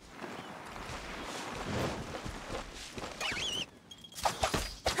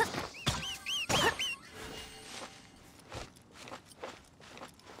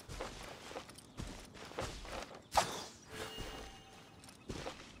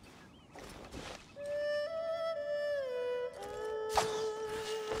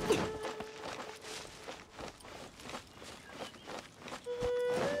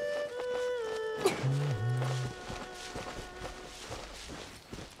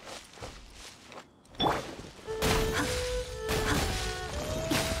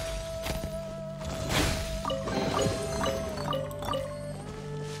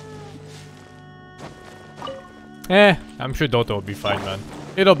 I'm sure Dota will be fine, man.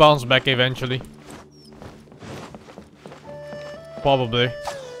 It'll bounce back eventually. Probably.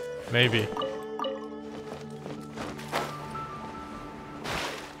 Maybe.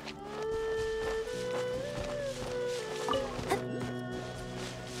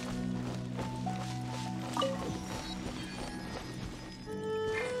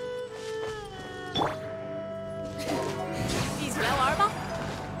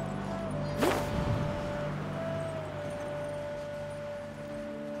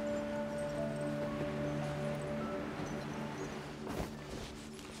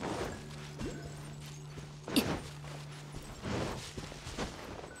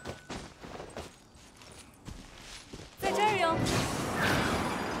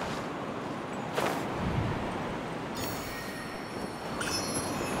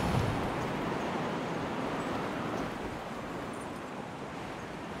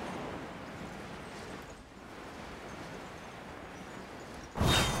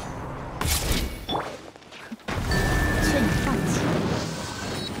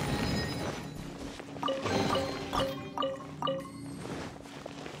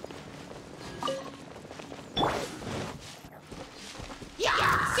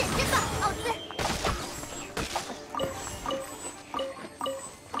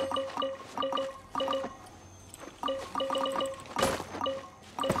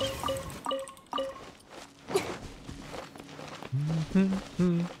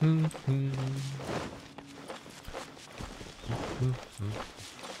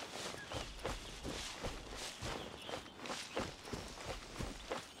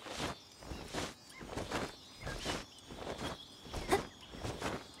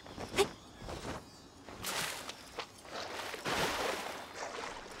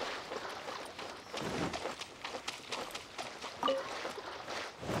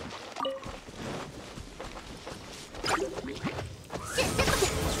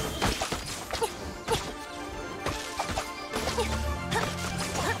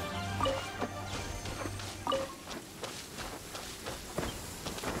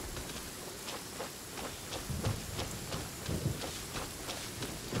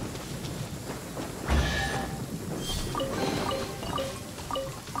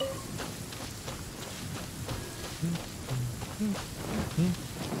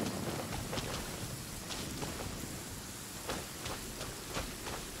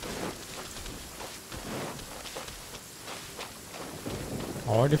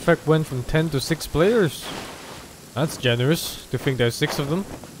 Artifact went from 10 to 6 players. That's generous to think there's 6 of them.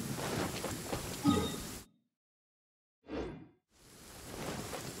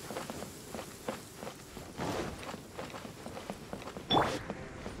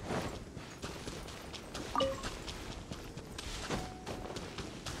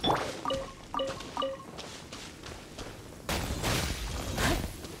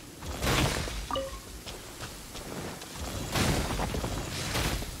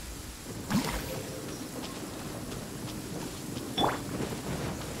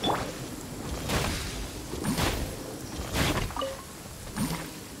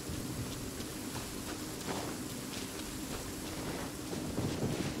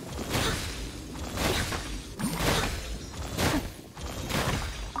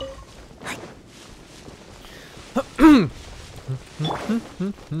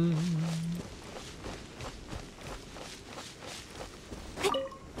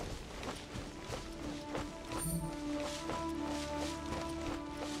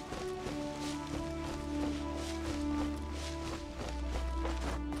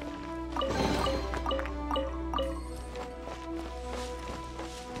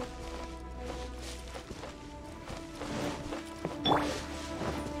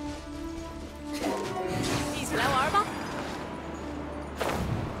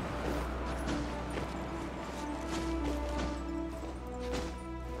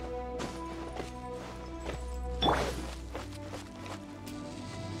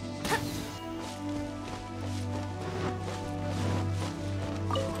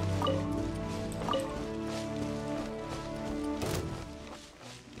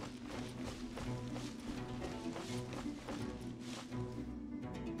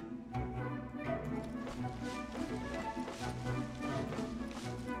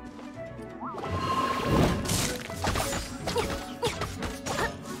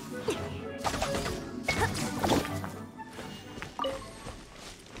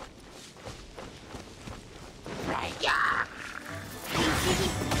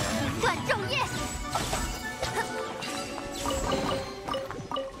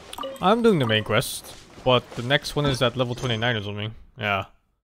 I'm doing the main quest, but the next one is at level 29 or something. Yeah.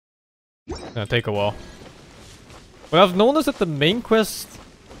 Gonna take a while. But I've noticed that the main quest,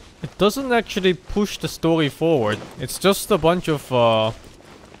 it doesn't actually push the story forward. It's just a bunch of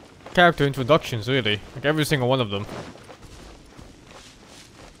character introductions, really. Like every single one of them.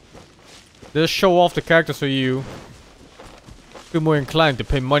 They just show off the characters so you feel more inclined to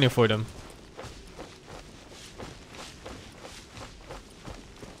pay money for them.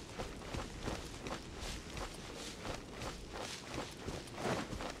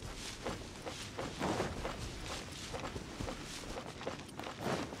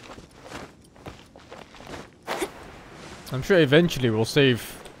 I'm sure eventually we'll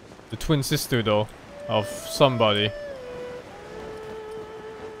save the twin sister though, of somebody.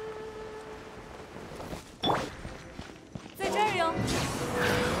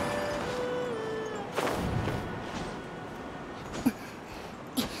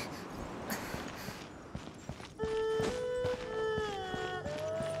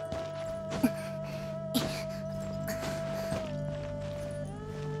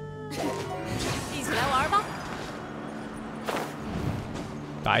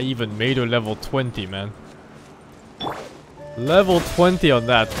 I even made her level 20, man. Level 20 on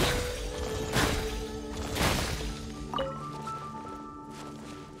that.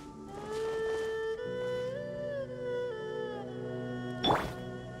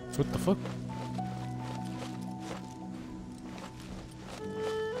 What the fuck?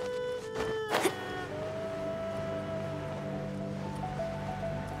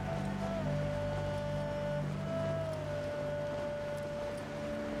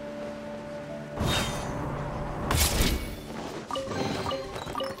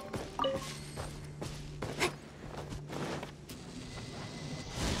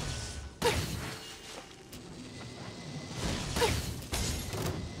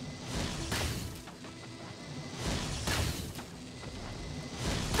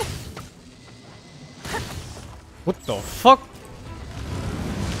 What the fuck?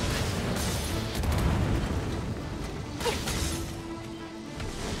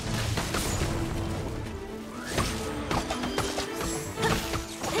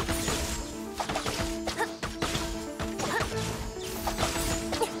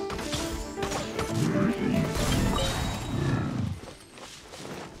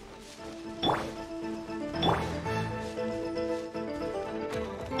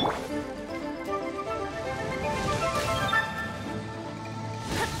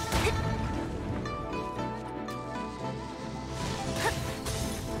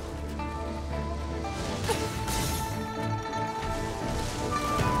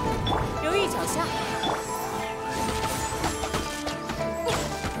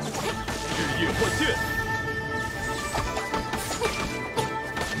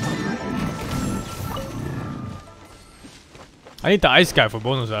 I need the ice guy for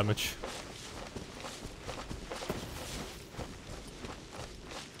bonus damage.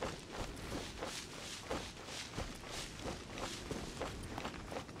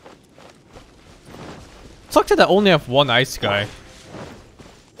 Sucks that I only have one ice guy.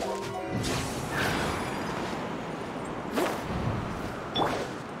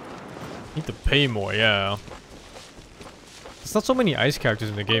 Need to pay more, yeah. There's not so many ice characters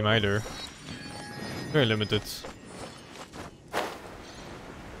in the game either. Very limited.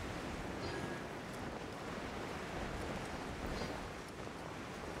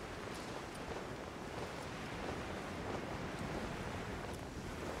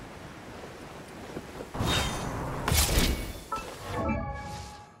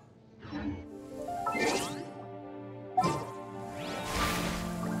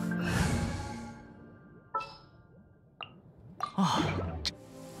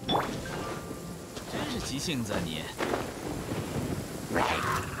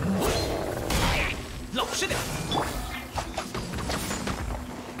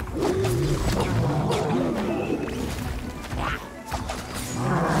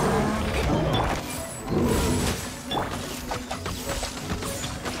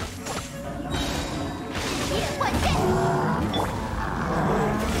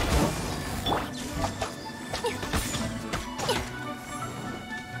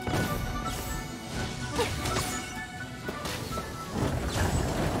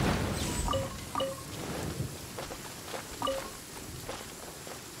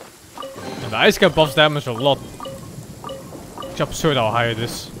 The ice guy buffs damage a lot. It's absurd how high it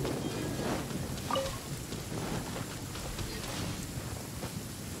is.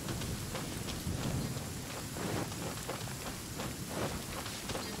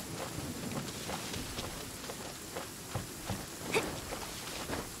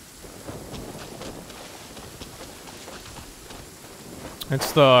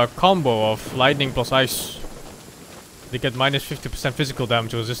 It's the combo of lightning plus ice. They get minus 50% physical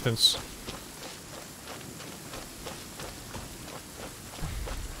damage resistance.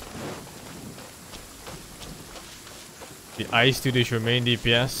 The ice dude is your main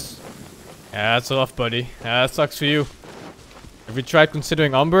DPS. Yeah, that's rough, buddy. Yeah, that sucks for you. Have you tried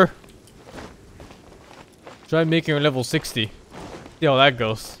considering Umber? Try making her level 60. See how that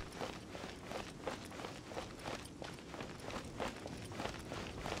goes.